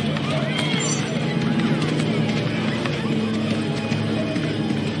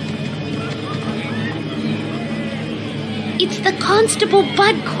 It's the Constable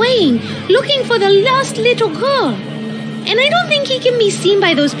Bud Quain, looking for the lost little girl. And I don't think he can be seen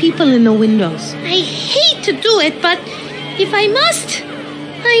by those people in the windows. I hate to do it, but if I must,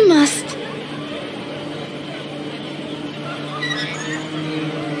 I must.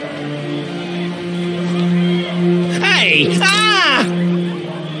 Hey! Ah!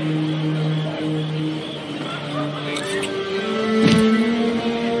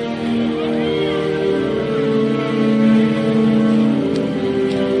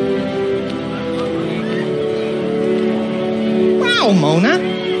 Mona.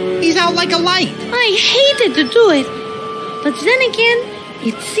 He's out like a light. I hated to do it, but then again,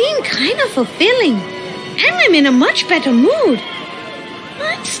 it seemed kind of fulfilling, and I'm in a much better mood.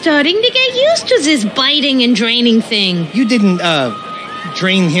 I'm starting to get used to this biting and draining thing. You didn't,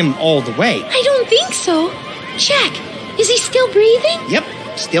 drain him all the way. I don't think so. Check. Is he still breathing? Yep,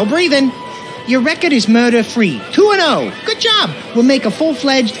 still breathing. Your record is murder-free. 2-0. Good job. We'll make a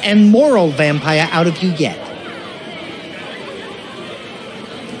full-fledged and moral vampire out of you yet.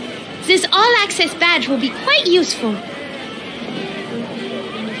 This all-access badge will be quite useful.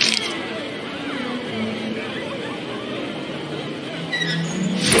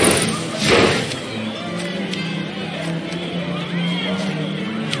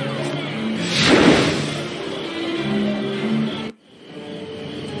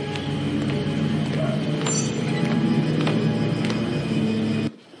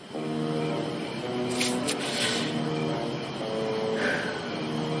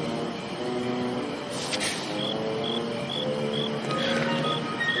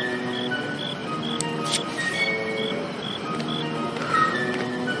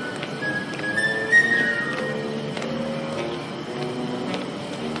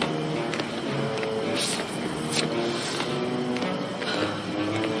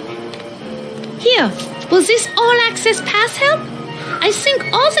 Here, will this all-access pass help? I think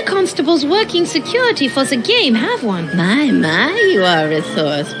all the constables working security for the game have one. My, you are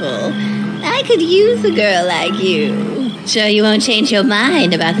resourceful. I could use a girl like you. Sure you won't change your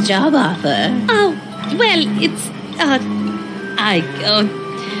mind about the job offer? Oh, well, it's,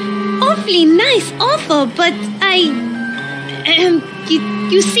 awfully nice offer, but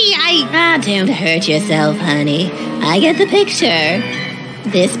you see, don't hurt yourself, honey. I get the picture.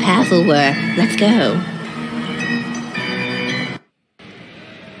 This path will work. Let's go.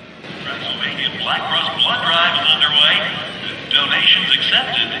 Pennsylvania Black Rose Blood Drive is underway. Donations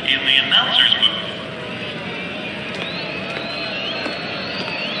accepted in the announcer's booth.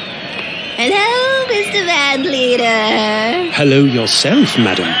 Hello, Mr. Van Leader. Hello yourself,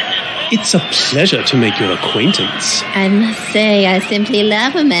 madam. It's a pleasure to make your acquaintance. I must say, I simply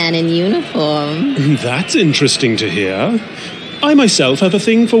love a man in uniform. That's interesting to hear. I myself have a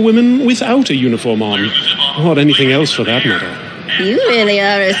thing for women without a uniform on, or anything else for that matter. You really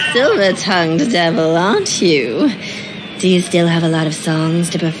are a silver-tongued devil, aren't you? Do you still have a lot of songs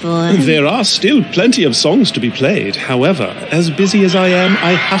to perform? There are still plenty of songs to be played. However, as busy as I am,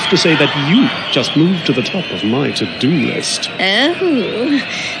 I have to say that you just moved to the top of my to-do list. Oh,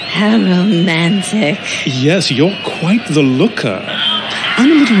 how romantic. Yes, you're quite the looker.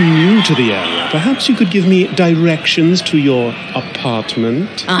 I'm a little new to the area. Perhaps you could give me directions to your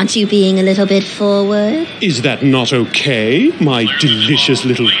apartment? Aren't you being a little bit forward? Is that not okay, my delicious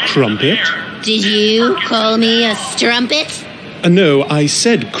little crumpet? Did you call me a strumpet? No, I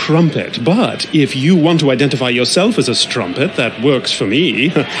said crumpet, but if you want to identify yourself as a strumpet, that works for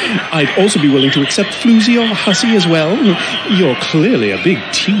me. I'd also be willing to accept floozy or hussy as well. You're clearly a big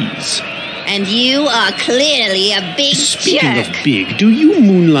tease. And you are clearly a big Speaking jerk. of big, do you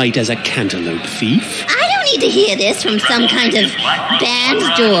moonlight as a cantaloupe thief? I don't need to hear this from some kind of band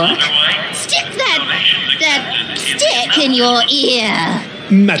dork. Stick that stick in your ear.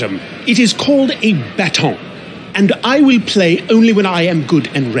 Madam, it is called a baton, and I will play only when I am good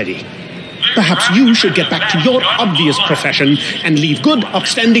and ready. Perhaps you should get back to your obvious profession and leave good,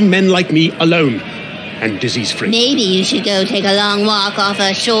 upstanding men like me alone. And disease-free. Maybe you should go take a long walk off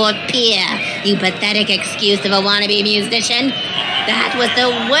a short pier, you pathetic excuse of a wannabe musician. That was the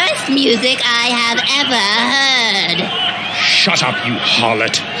worst music I have ever heard. Shut up, you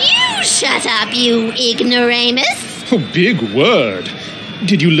harlot. You shut up, you ignoramus. Oh, big word.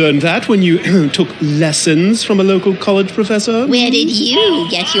 Did you learn that when you took lessons from a local college professor? Where did you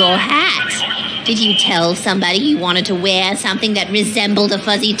get your hat? Did you tell somebody you wanted to wear something that resembled a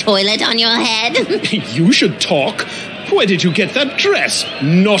fuzzy toilet on your head? You should talk. Where did you get that dress?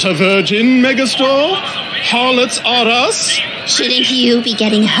 Not a virgin, Megastore? Harlots are us? Shouldn't you be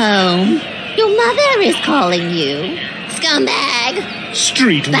getting home? Your mother is calling you. Scumbag.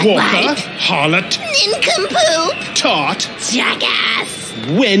 Streetwalker. Harlot. Nincompoop. Tart. Jackass.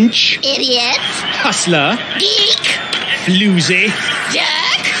 Wench. Idiot. Hustler. Geek. Floozy.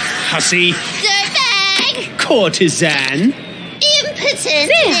 Jerk. Hussy. Dirtbag. Courtesan. Impotent.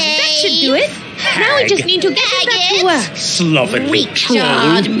 There, that should do it. Now we just need to get back to work. Slovenly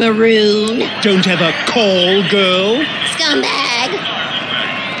Weak-jawed troll. maroon. Don't ever call, girl. Scumbag.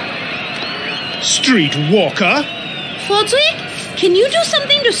 Streetwalker. Fodwick, can you do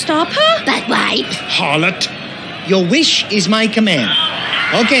something to stop her? Buttwipe. Harlot. Your wish is my command.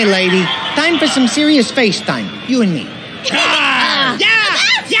 Okay, lady. Time for some serious FaceTime. You and me. Ah. Yeah!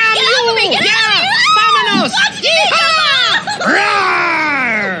 Yeah! Get over me! Get over me! Vámonos!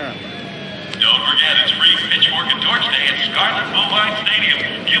 Don't forget, it's free Pitchfork and Torch Day at Scarlet Bovine Stadium.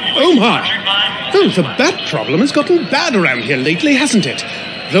 Oh my! Oh, the bat problem has gotten bad around here lately, hasn't it?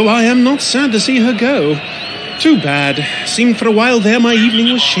 Though I am not sad to see her go. Too bad. Seemed for a while there my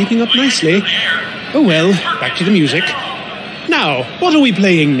evening was shaping up nicely. Oh well, back to the music. Now, what are we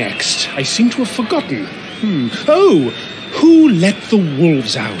playing next? I seem to have forgotten. Oh, Who Let the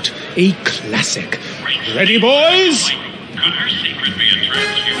Wolves Out? A classic. Ready, boys? Could her secret be a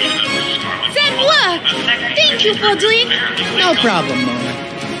transfusion of the Scarlet That worked! Thank you, Fodwick. No problem,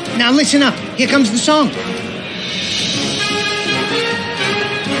 Mona. Now listen up. Here comes the song.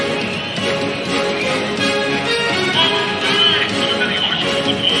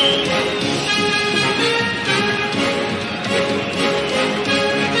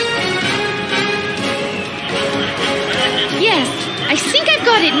 Yes, I think I've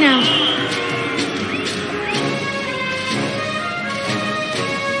got it now.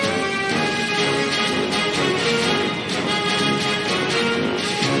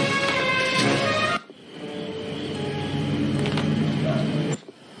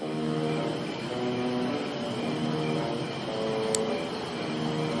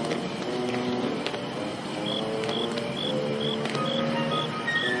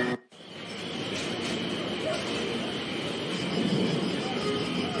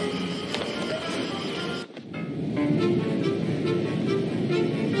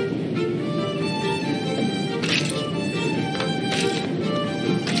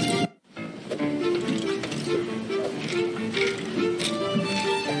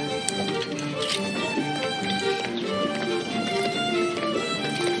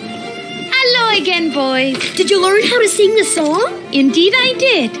 Again, boys. Did you learn how to sing the song? Indeed I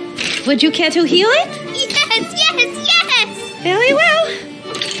did. Would you care to hear it? Yes! Very well.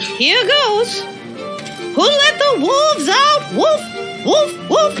 Here goes. Who let the wolves out? Woof, woof,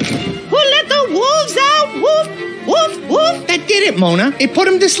 woof. Who let the wolves out? Woof, woof, woof. That did it, Mona. It put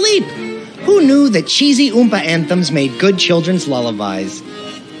him to sleep. Who knew that cheesy Oompa anthems made good children's lullabies?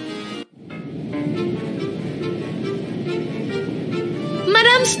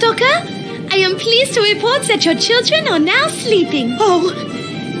 Madame Stoker, I am pleased to report that your children are now sleeping. Oh,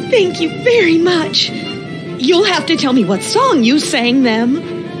 thank you very much. You'll have to tell me what song you sang them.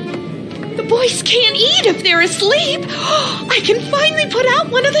 The boys can't eat if they're asleep. I can finally put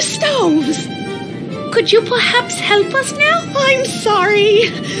out one of the stoves. Could you perhaps help us now? I'm sorry,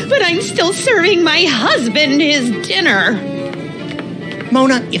 but I'm still serving my husband his dinner.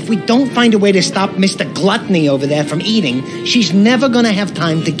 Mona, if we don't find a way to stop Mr. Gluttony over there from eating, she's never gonna have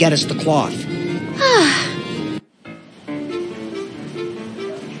time to get us the cloth.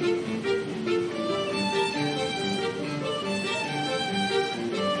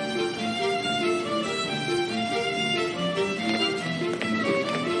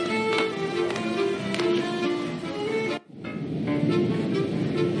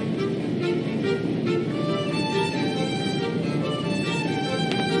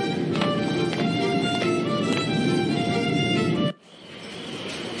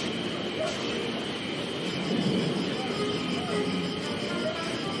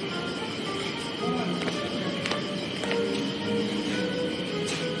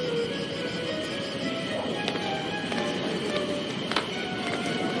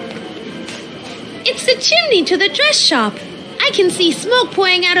 It's the chimney to the dress shop. I can see smoke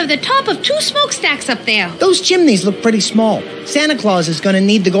pouring out of the top of 2 smokestacks up there. Those chimneys look pretty small. Santa Claus is gonna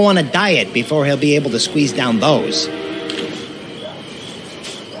need to go on a diet before he'll be able to squeeze down those.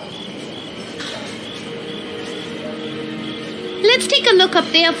 Let's take a look up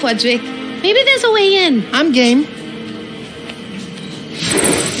there, Frederick. Maybe there's a way in. I'm game.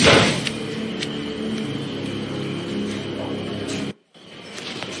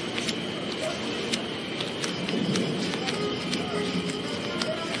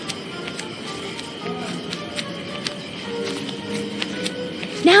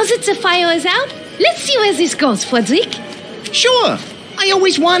 Now that the fire is out, let's see where this goes, Frederick. Sure. I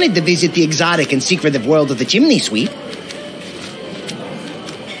always wanted to visit the exotic and secretive world of the chimney sweep.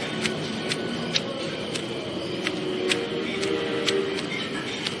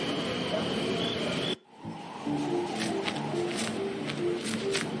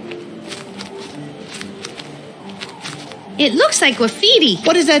 It looks like graffiti.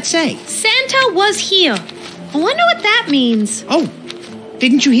 What does that say? Santa was here. I wonder what that means. Oh,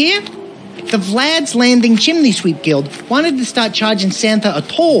 didn't you hear? The Vlad's Landing Chimney Sweep Guild wanted to start charging Santa a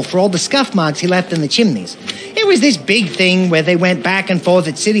toll for all the scuff marks he left in the chimneys. It was this big thing where they went back and forth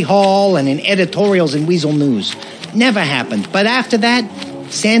at City Hall and in editorials in Weasel News. Never happened. But after that,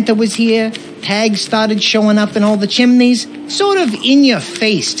 Santa was here, tags started showing up in all the chimneys, sort of in your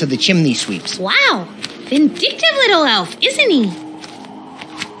face to the chimney sweeps. Wow, vindictive little elf, isn't he?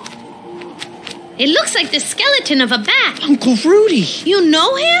 It looks like the skeleton of a bat. Uncle Rudy. You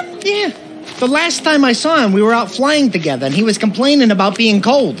know him? Yeah. The last time I saw him, we were out flying together, and he was complaining about being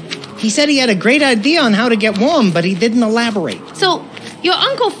cold. He said he had a great idea on how to get warm, but he didn't elaborate. So, your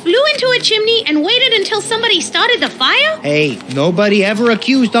uncle flew into a chimney and waited until somebody started the fire? Hey, nobody ever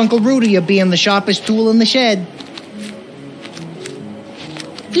accused Uncle Rudy of being the sharpest tool in the shed.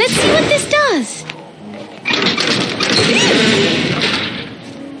 Let's see what this does.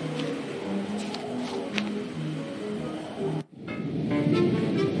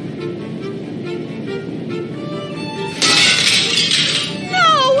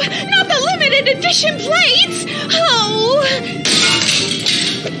 Edition plates?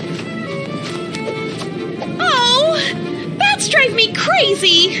 Oh, bats drive me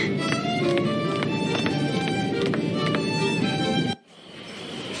crazy.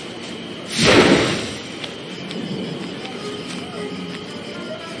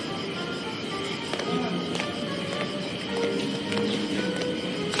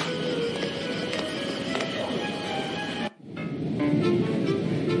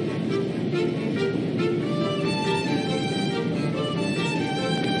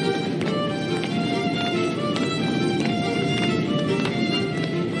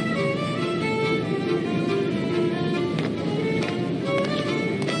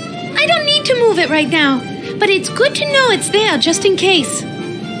 To move it right now, but it's good to know it's there just in case.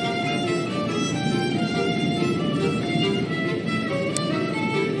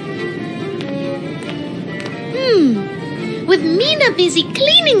 With Mina busy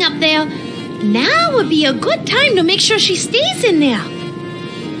cleaning up there, now would be a good time to make sure she stays in there.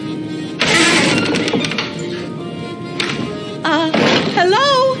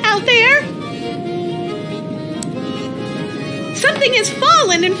 Hello out there? Something has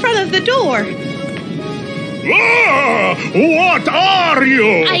fallen in front of the door. What are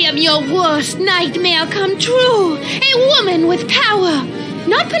you? I am your worst nightmare come true. A woman with power.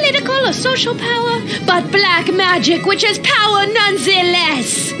 Not political or social power, but black magic, which is power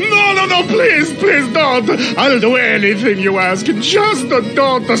nonetheless. No, please don't. I'll do anything you ask. Just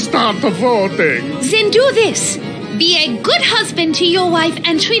don't start voting. Then do this. Be a good husband to your wife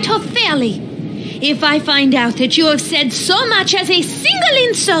and treat her fairly. If I find out that you have said so much as a single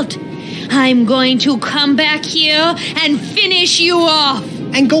insult, I'm going to come back here and finish you off.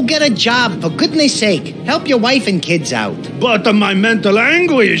 And go get a job, for goodness sake. Help your wife and kids out. But my mental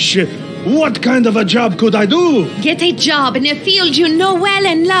anguish. What kind of a job could I do? Get a job in a field you know well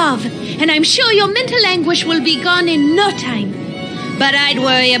and love, and I'm sure your mental anguish will be gone in no time. But I'd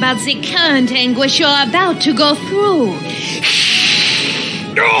worry about the current anguish you're about to go through.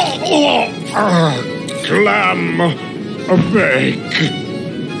 Clam bake.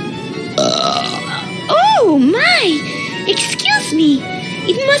 Oh, my! Excuse me.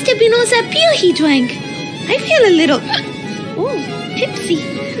 It must have been all that beer he drank. I feel a little... tipsy.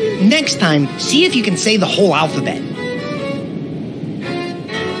 Next time, see if you can say the whole alphabet.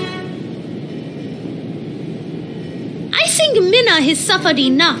 I think Minna has suffered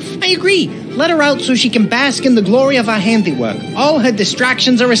enough. I agree. Let her out so she can bask in the glory of our handiwork. All her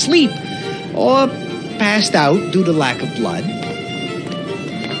distractions are asleep. Or passed out due to lack of blood.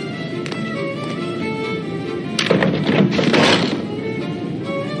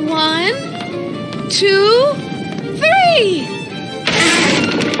 One, 2, 3.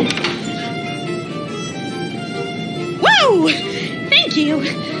 Whoa! Thank you.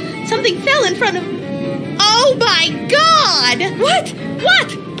 Something fell in front of... Oh my God! What?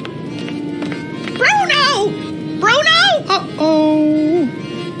 Bruno! Uh-oh.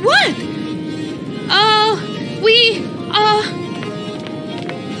 What?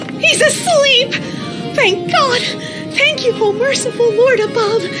 He's asleep! Thank God! Thank you, oh merciful Lord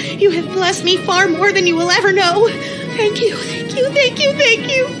above. You have blessed me far more than you will ever know. Thank you. Thank you.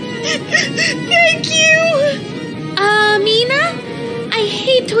 Mina? I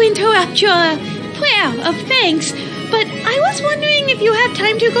hate to interrupt your prayer of thanks, but I was wondering if you have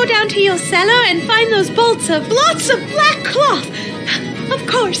time to go down to your cellar and find those lots of black cloth. Of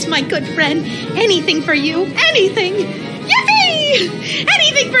course, my good friend. Anything for you. Anything. Yippee!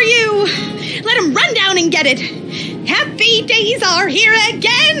 Anything for you. Let him run down and get it. Happy days are here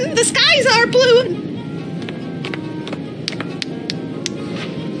again. The skies are blue.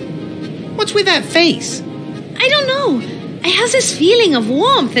 What's with that face? I don't know. I have this feeling of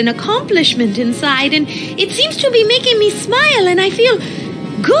warmth and accomplishment inside, and it seems to be making me smile, and I feel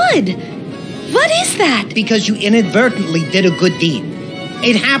good. What is that? Because you inadvertently did a good deed.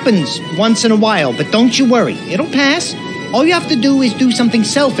 It happens once in a while, but don't you worry. It'll pass. All you have to do is do something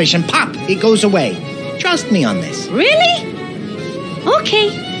selfish, and pop, it goes away. Trust me on this. Really? Okay,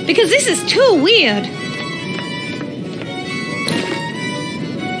 because this is too weird.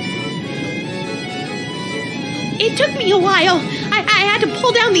 It took me a while. I had to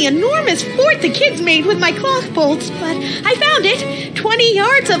pull down the enormous fort the kids made with my cloth bolts, but I found it. 20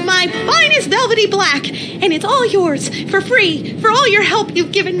 yards of my finest velvety black, and it's all yours, for free, for all your help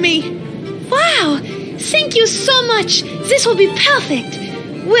you've given me. Wow, thank you so much. This will be perfect.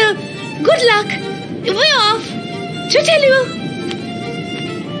 Well, good luck. We're off. Toodaloo.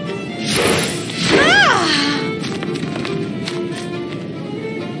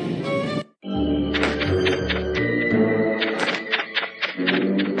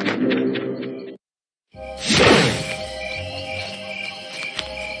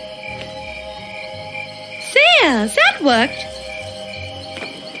 There, that worked.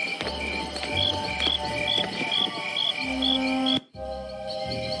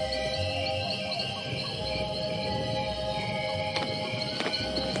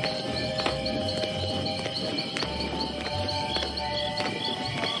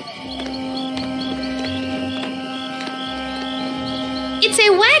 It's a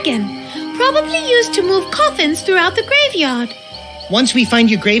wagon, probably used to move coffins throughout the graveyard. Once we find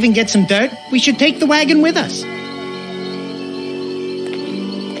your grave and get some dirt, we should take the wagon with us.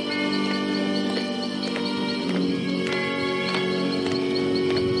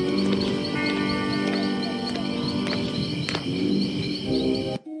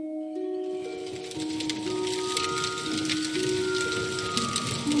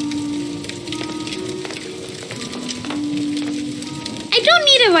 I don't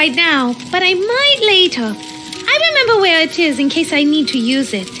need it right now, but I might later. I remember where it is in case I need to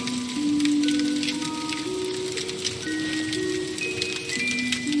use it.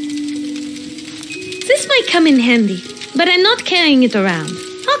 This might come in handy, but I'm not carrying it around.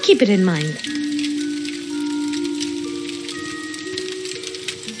 I'll keep it in mind.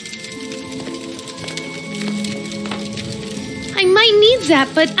 need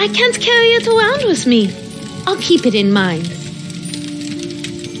that, but I can't carry it around with me. I'll keep it in mind.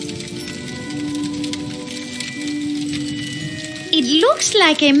 It looks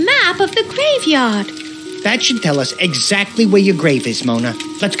like a map of the graveyard. That should tell us exactly where your grave is, Mona.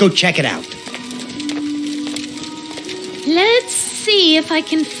 Let's go check it out. Let's see if I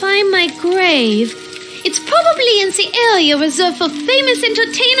can find my grave. It's probably in the area reserved for famous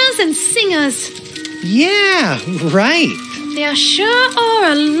entertainers and singers. Yeah, right. There sure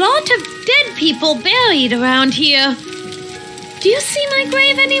are a lot of dead people buried around here. Do you see my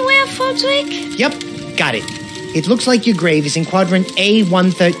grave anywhere, Fodrick? Yep, got it. It looks like your grave is in quadrant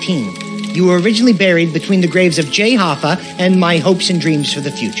A113. You were originally buried between the graves of Jay Hoffa and my hopes and dreams for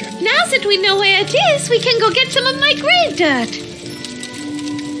the future. Now that we know where it is, we can go get some of my grave dirt.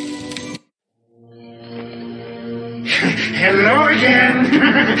 Hello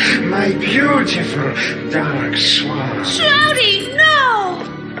again, my beautiful dark swan. Shroudy, no!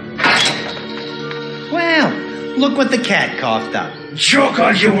 Well, look what the cat coughed up. Joke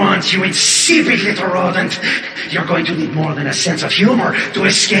all you want, you insipid little rodent. You're going to need more than a sense of humor to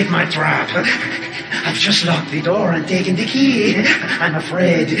escape my trap. I've just locked the door and taken the key. I'm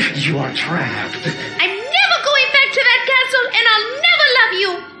afraid you are trapped. I'm never going back to that castle, and I'll never love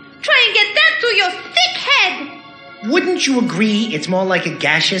you. Try and get that through your thick head. Wouldn't you agree it's more like a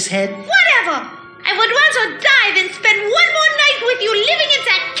gaseous head? Whatever. I would rather die than spend one more night with you living in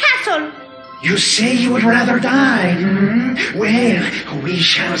that castle. You say you would rather die, hmm? Well, we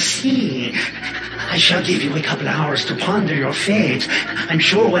shall see. I shall give you a couple hours to ponder your fate. I'm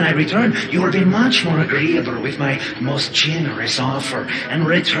sure when I return, you will be much more agreeable with my most generous offer and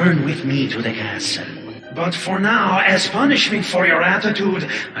return with me to the castle. But for now, as punishment for your attitude,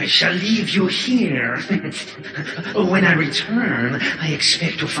 I shall leave you here. When I return, I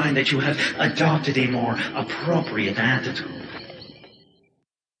expect to find that you have adopted a more appropriate attitude.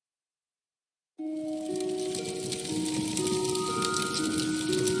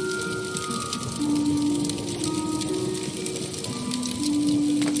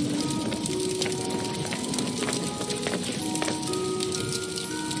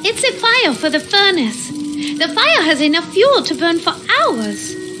 It's a fire for the furnace. The fire has enough fuel to burn for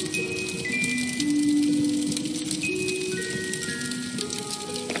hours.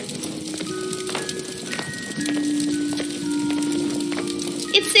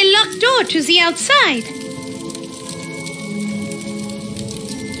 It's a locked door to the outside.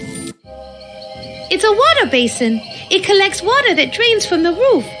 It's a water basin. It collects water that drains from the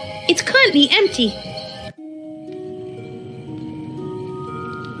roof. It's currently empty.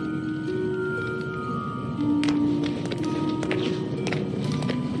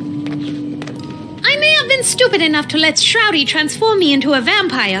 Stupid enough to let Shroudy transform me into a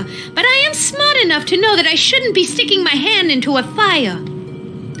vampire, but I am smart enough to know that I shouldn't be sticking my hand into a fire.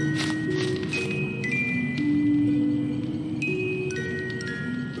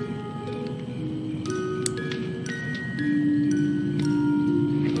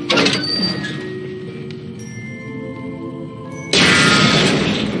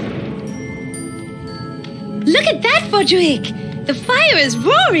 Look at that, Fodrick! The fire is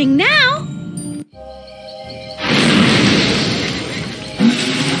roaring now!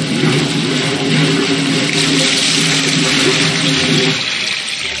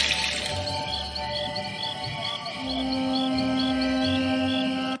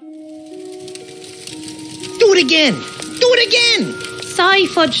 Do it again! Do it again! Sorry,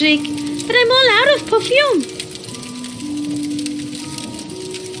 Fodrick, but I'm all out of perfume.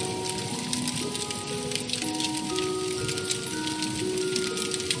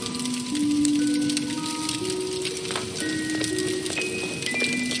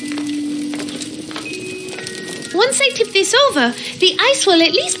 Once I tip this over, the ice will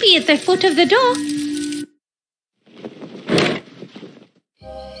at least be at the foot of the door.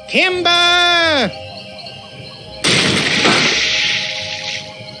 Timber!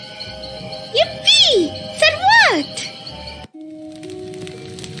 Yippee! That worked!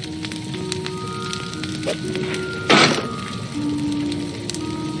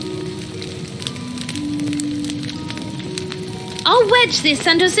 I'll wedge this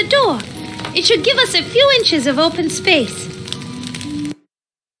under the door. It should give us a few inches of open space.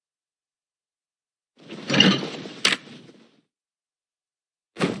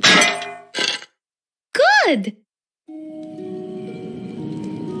 Good!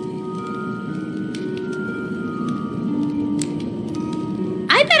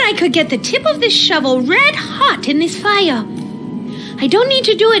 I bet I could get the tip of this shovel red hot in this fire. I don't need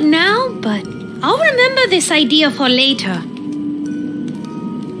to do it now, but I'll remember this idea for later.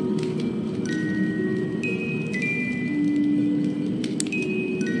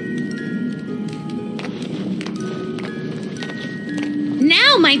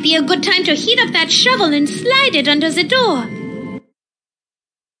 Now might be a good time to heat up that shovel and slide it under the door.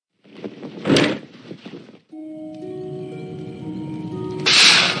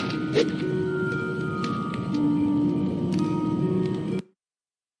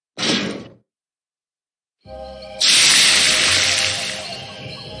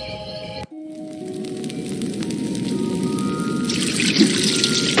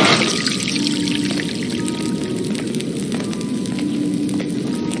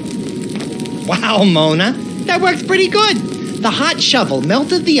 Wow, Mona, that worked pretty good. The hot shovel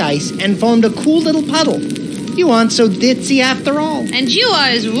melted the ice and formed a cool little puddle. You aren't so ditzy after all. And you are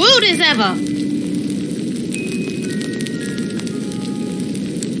as rude as ever.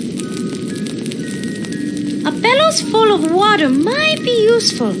 A bellows full of water might be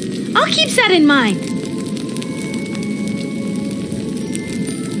useful. I'll keep that in mind.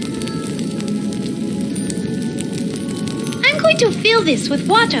 I'm going to fill this with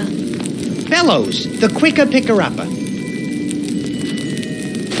water. Bellows, the quicker picker-upper.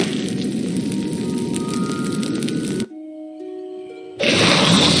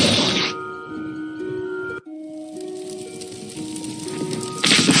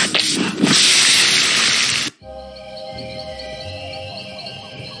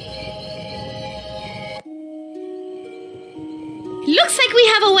 Looks like we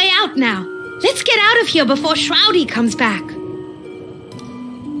have a way out now. Let's get out of here before Shroudy comes back.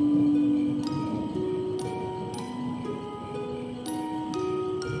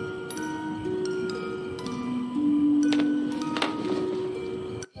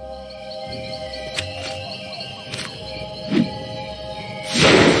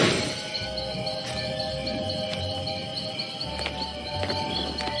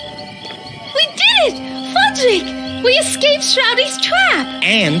 We escaped Shroudy's trap!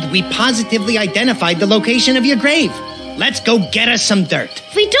 And we positively identified the location of your grave. Let's go get us some dirt.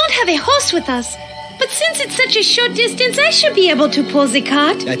 We don't have a horse with us, but since it's such a short distance, I should be able to pull the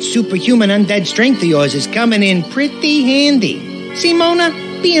cart. That superhuman undead strength of yours is coming in pretty handy. See, Mona,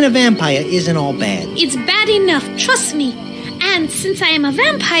 being a vampire isn't all bad. It's bad enough, trust me. And since I am a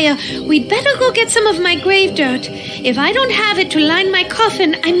vampire, we'd better go get some of my grave dirt. If I don't have it to line my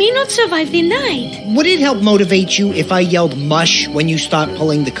coffin, I may not survive the night. Would it help motivate you if I yelled mush when you start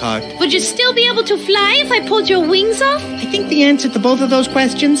pulling the cart? Would you still be able to fly if I pulled your wings off? I think the answer to both of those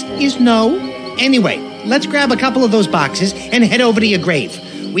questions is no. Anyway, let's grab a couple of those boxes and head over to your grave.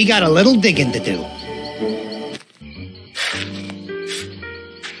 We got a little digging to do.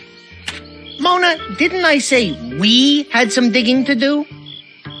 Mona, didn't I say we had some digging to do?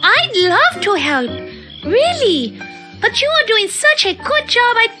 I'd love to help. Really. But you are doing such a good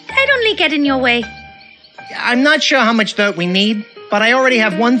job, I'd only get in your way. I'm not sure how much dirt we need, but I already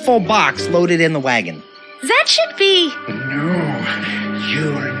have one full box loaded in the wagon. That should be... No,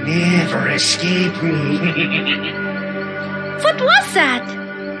 you'll never escape me. What was that?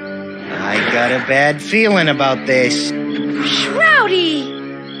 I got a bad feeling about this. Shroudy!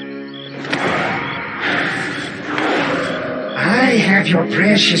 I have your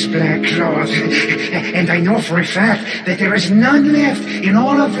precious black cloth, and I know for a fact that there is none left in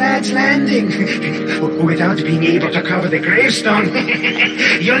all of Vlad's Landing. Without being able to cover the gravestone,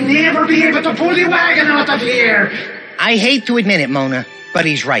 you'll never be able to pull the wagon out of here. I hate to admit it, Mona, but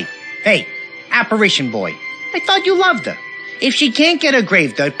he's right. Hey, apparition boy, I thought you loved her. If she can't get her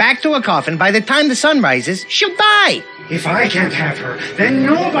grave dirt back to her coffin by the time the sun rises, she'll die. If I can't have her, then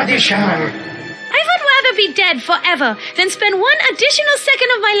nobody shall. I would rather be dead forever than spend one additional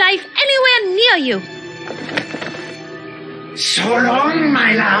second of my life anywhere near you. So long,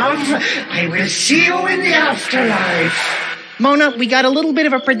 my love. I will see you in the afterlife. Mona, we got a little bit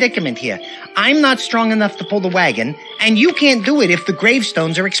of a predicament here. I'm not strong enough to pull the wagon, and you can't do it if the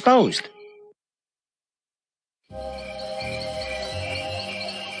gravestones are exposed.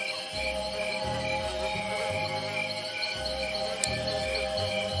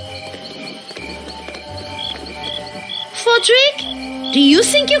 Fodrick, do you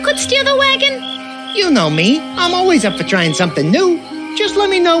think you could steer the wagon? You know me. I'm always up for trying something new. Just let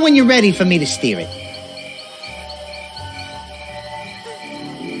me know when you're ready for me to steer it.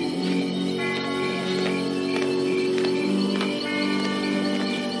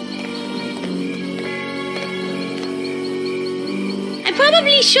 I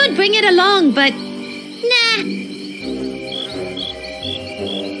probably should bring it along, but... nah.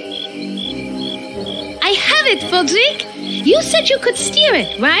 I have it, Fodrick. You said you could steer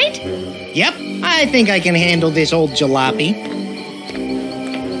it, right? Yep, I think I can handle this old jalopy.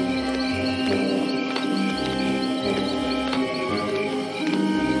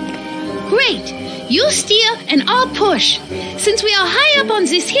 Great. You steer and I'll push. Since we are high up on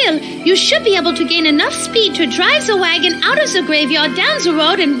this hill, you should be able to gain enough speed to drive the wagon out of the graveyard, down the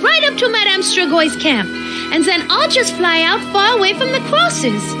road, and right up to Madame Strigoi camp. And then I'll just fly out far away from the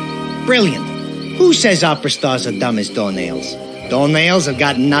crosses. Brilliant. Who says opera stars are dumb as doornails? Doornails have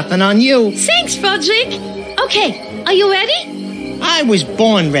got nothing on you. Thanks, Frederick. Okay, are you ready? I was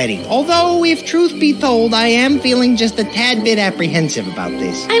born ready. Although, if truth be told, I am feeling just a tad bit apprehensive about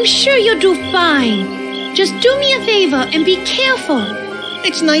this. I'm sure you'll do fine. Just do me a favor and be careful.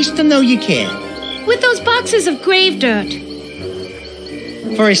 It's nice to know you care. With those boxes of grave dirt.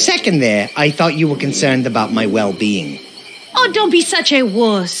 For a second there, I thought you were concerned about my well-being. Oh, don't be such a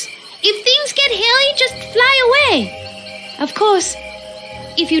wuss. If things get hairy, just fly away. Of course,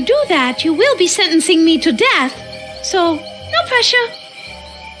 if you do that, you will be sentencing me to death. So, no pressure.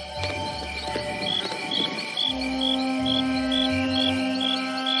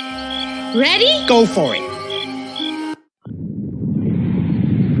 Ready? Go for it.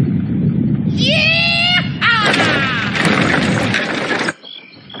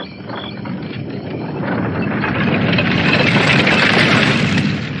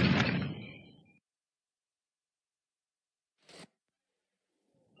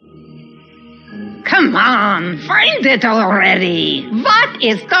 Come on, find it already. What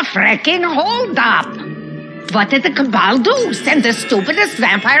is the fricking holdup? What did the Cabal do? Send the stupidest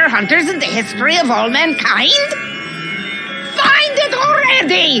vampire hunters in the history of all mankind? Find it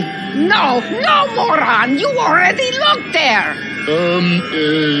already! No, moron! You already looked there!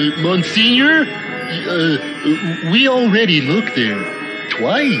 Monsignor? We already looked there.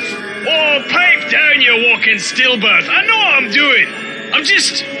 Twice. Oh, pipe down, you walking stillbirth. I know what I'm doing. I'm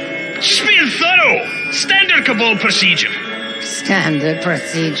just being thorough. Standard Cabal procedure. Standard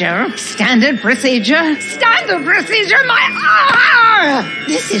procedure? Standard procedure? Standard procedure?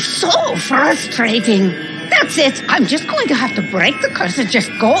 This is so frustrating. That's it. I'm just going to have to break the curse and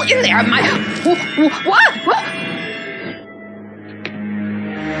just go in there. What?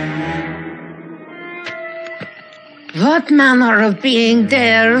 What manner of being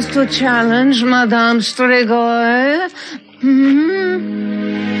dares to challenge Madame Strigoi?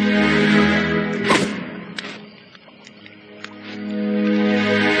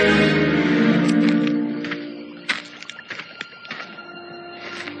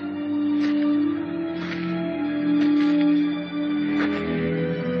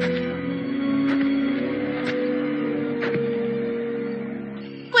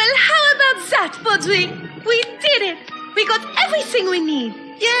 We did it! We got everything we need!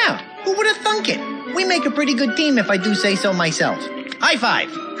 Yeah, who would have thunk it? We make a pretty good team if I do say so myself. High five!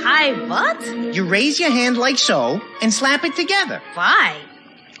 Hi, what? You raise your hand like so and slap it together. Why?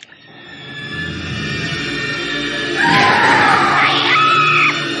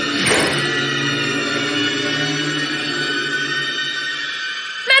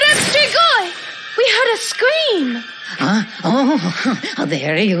 Madame Strigoi! We heard a scream! Oh,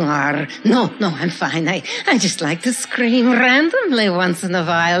 there you are. No, I'm fine. I just like to scream randomly once in a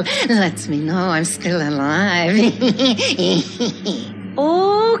while. Lets me know I'm still alive.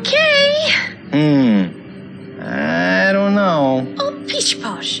 Okay. I don't know. Oh, pish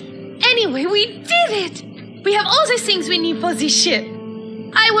posh. Anyway, we did it. We have all the things we need for this ship.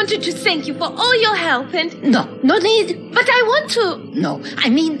 I wanted to thank you for all your help and... No need. But I want to. No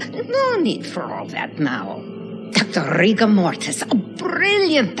need for all that now. Dr. Rigor Mortis, a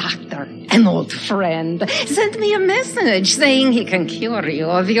brilliant doctor, an old friend, sent me a message saying he can cure you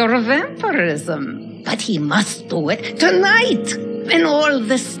of your vampirism. But he must do it tonight, when all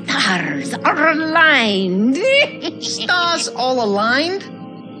the stars are aligned. Stars all aligned?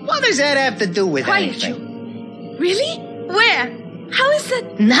 What does that have to do with anything? You. Really? Where? How is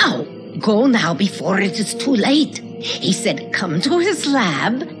that? Now. Go now before it is too late. He said come to his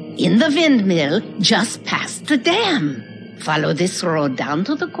lab in the windmill just past the dam. Follow this road down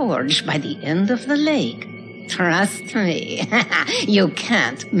to the gorge by the end of the lake. Trust me, you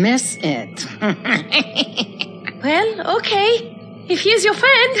can't miss it. Well, okay. If he's your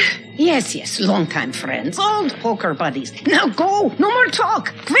friend. Yes, longtime friends, old poker buddies. Now go, no more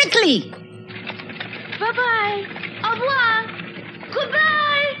talk, quickly. Bye-bye. Au revoir.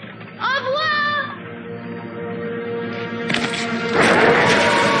 Goodbye. Au revoir.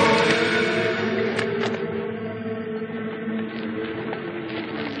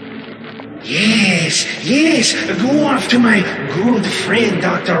 Yes, go off to my good friend,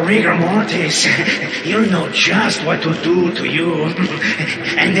 Dr. Rigor Mortis. He'll know just what to do to you.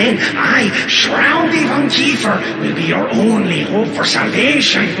 And then I, Shrouded Von Kiefer, will be your only hope for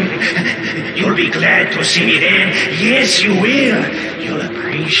salvation. You'll be glad to see me then. Yes, you will. You'll appreciate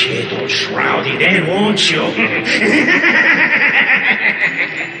appreciate old Shroudy then, won't you?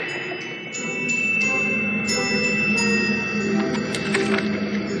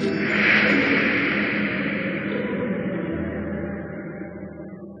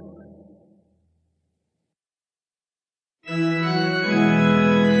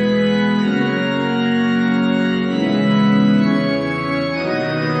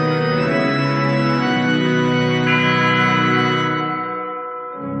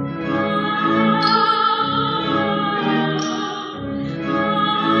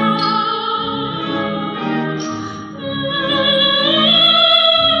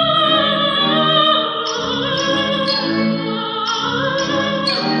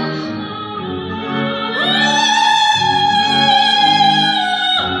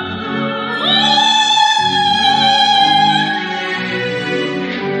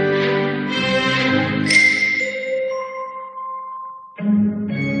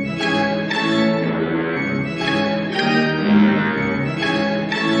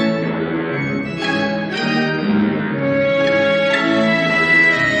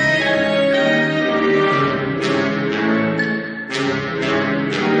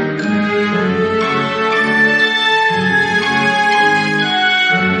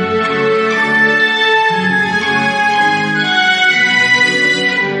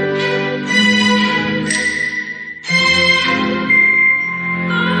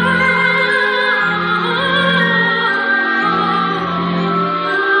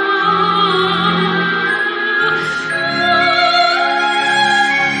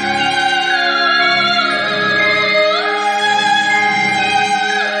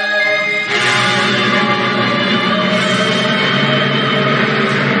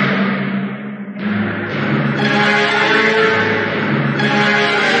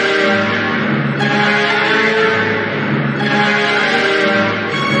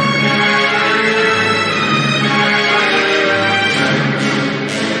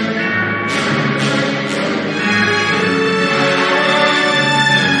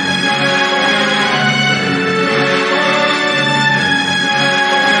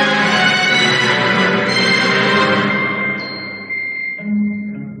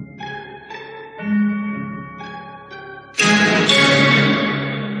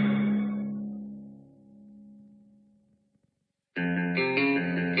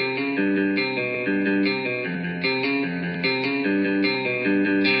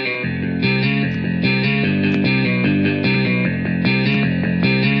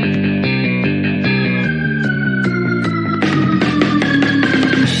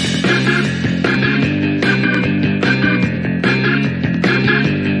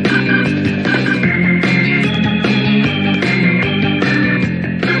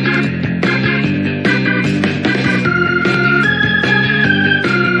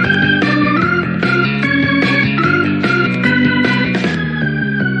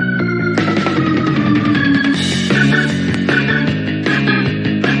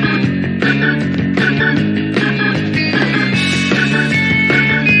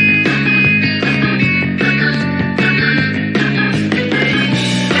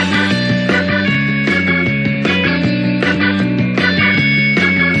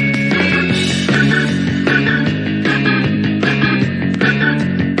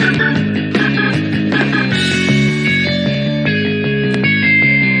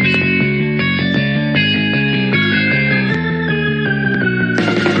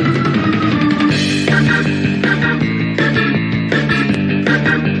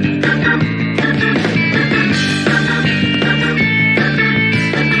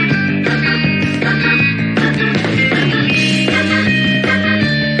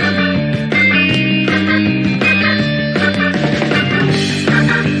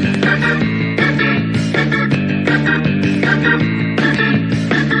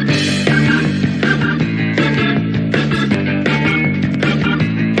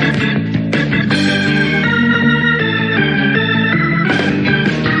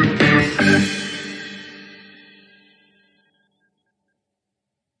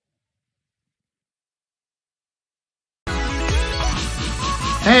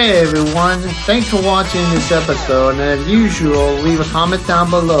 Hey everyone, thanks for watching this episode, and as usual, leave a comment down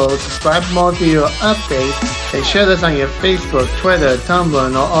below, subscribe for more video updates, and share this on your Facebook, Twitter, Tumblr,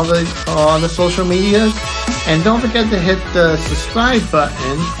 and all the social medias. And don't forget to hit the subscribe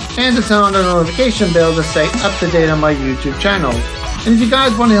button and to turn on the notification bell to stay up to date on my YouTube channel. And if you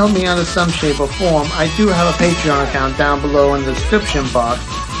guys want to help me out in some shape or form, I do have a Patreon account down below in the description box.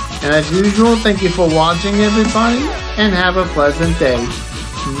 And as usual, thank you for watching everybody, and have a pleasant day.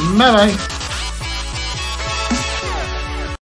 Bye bye.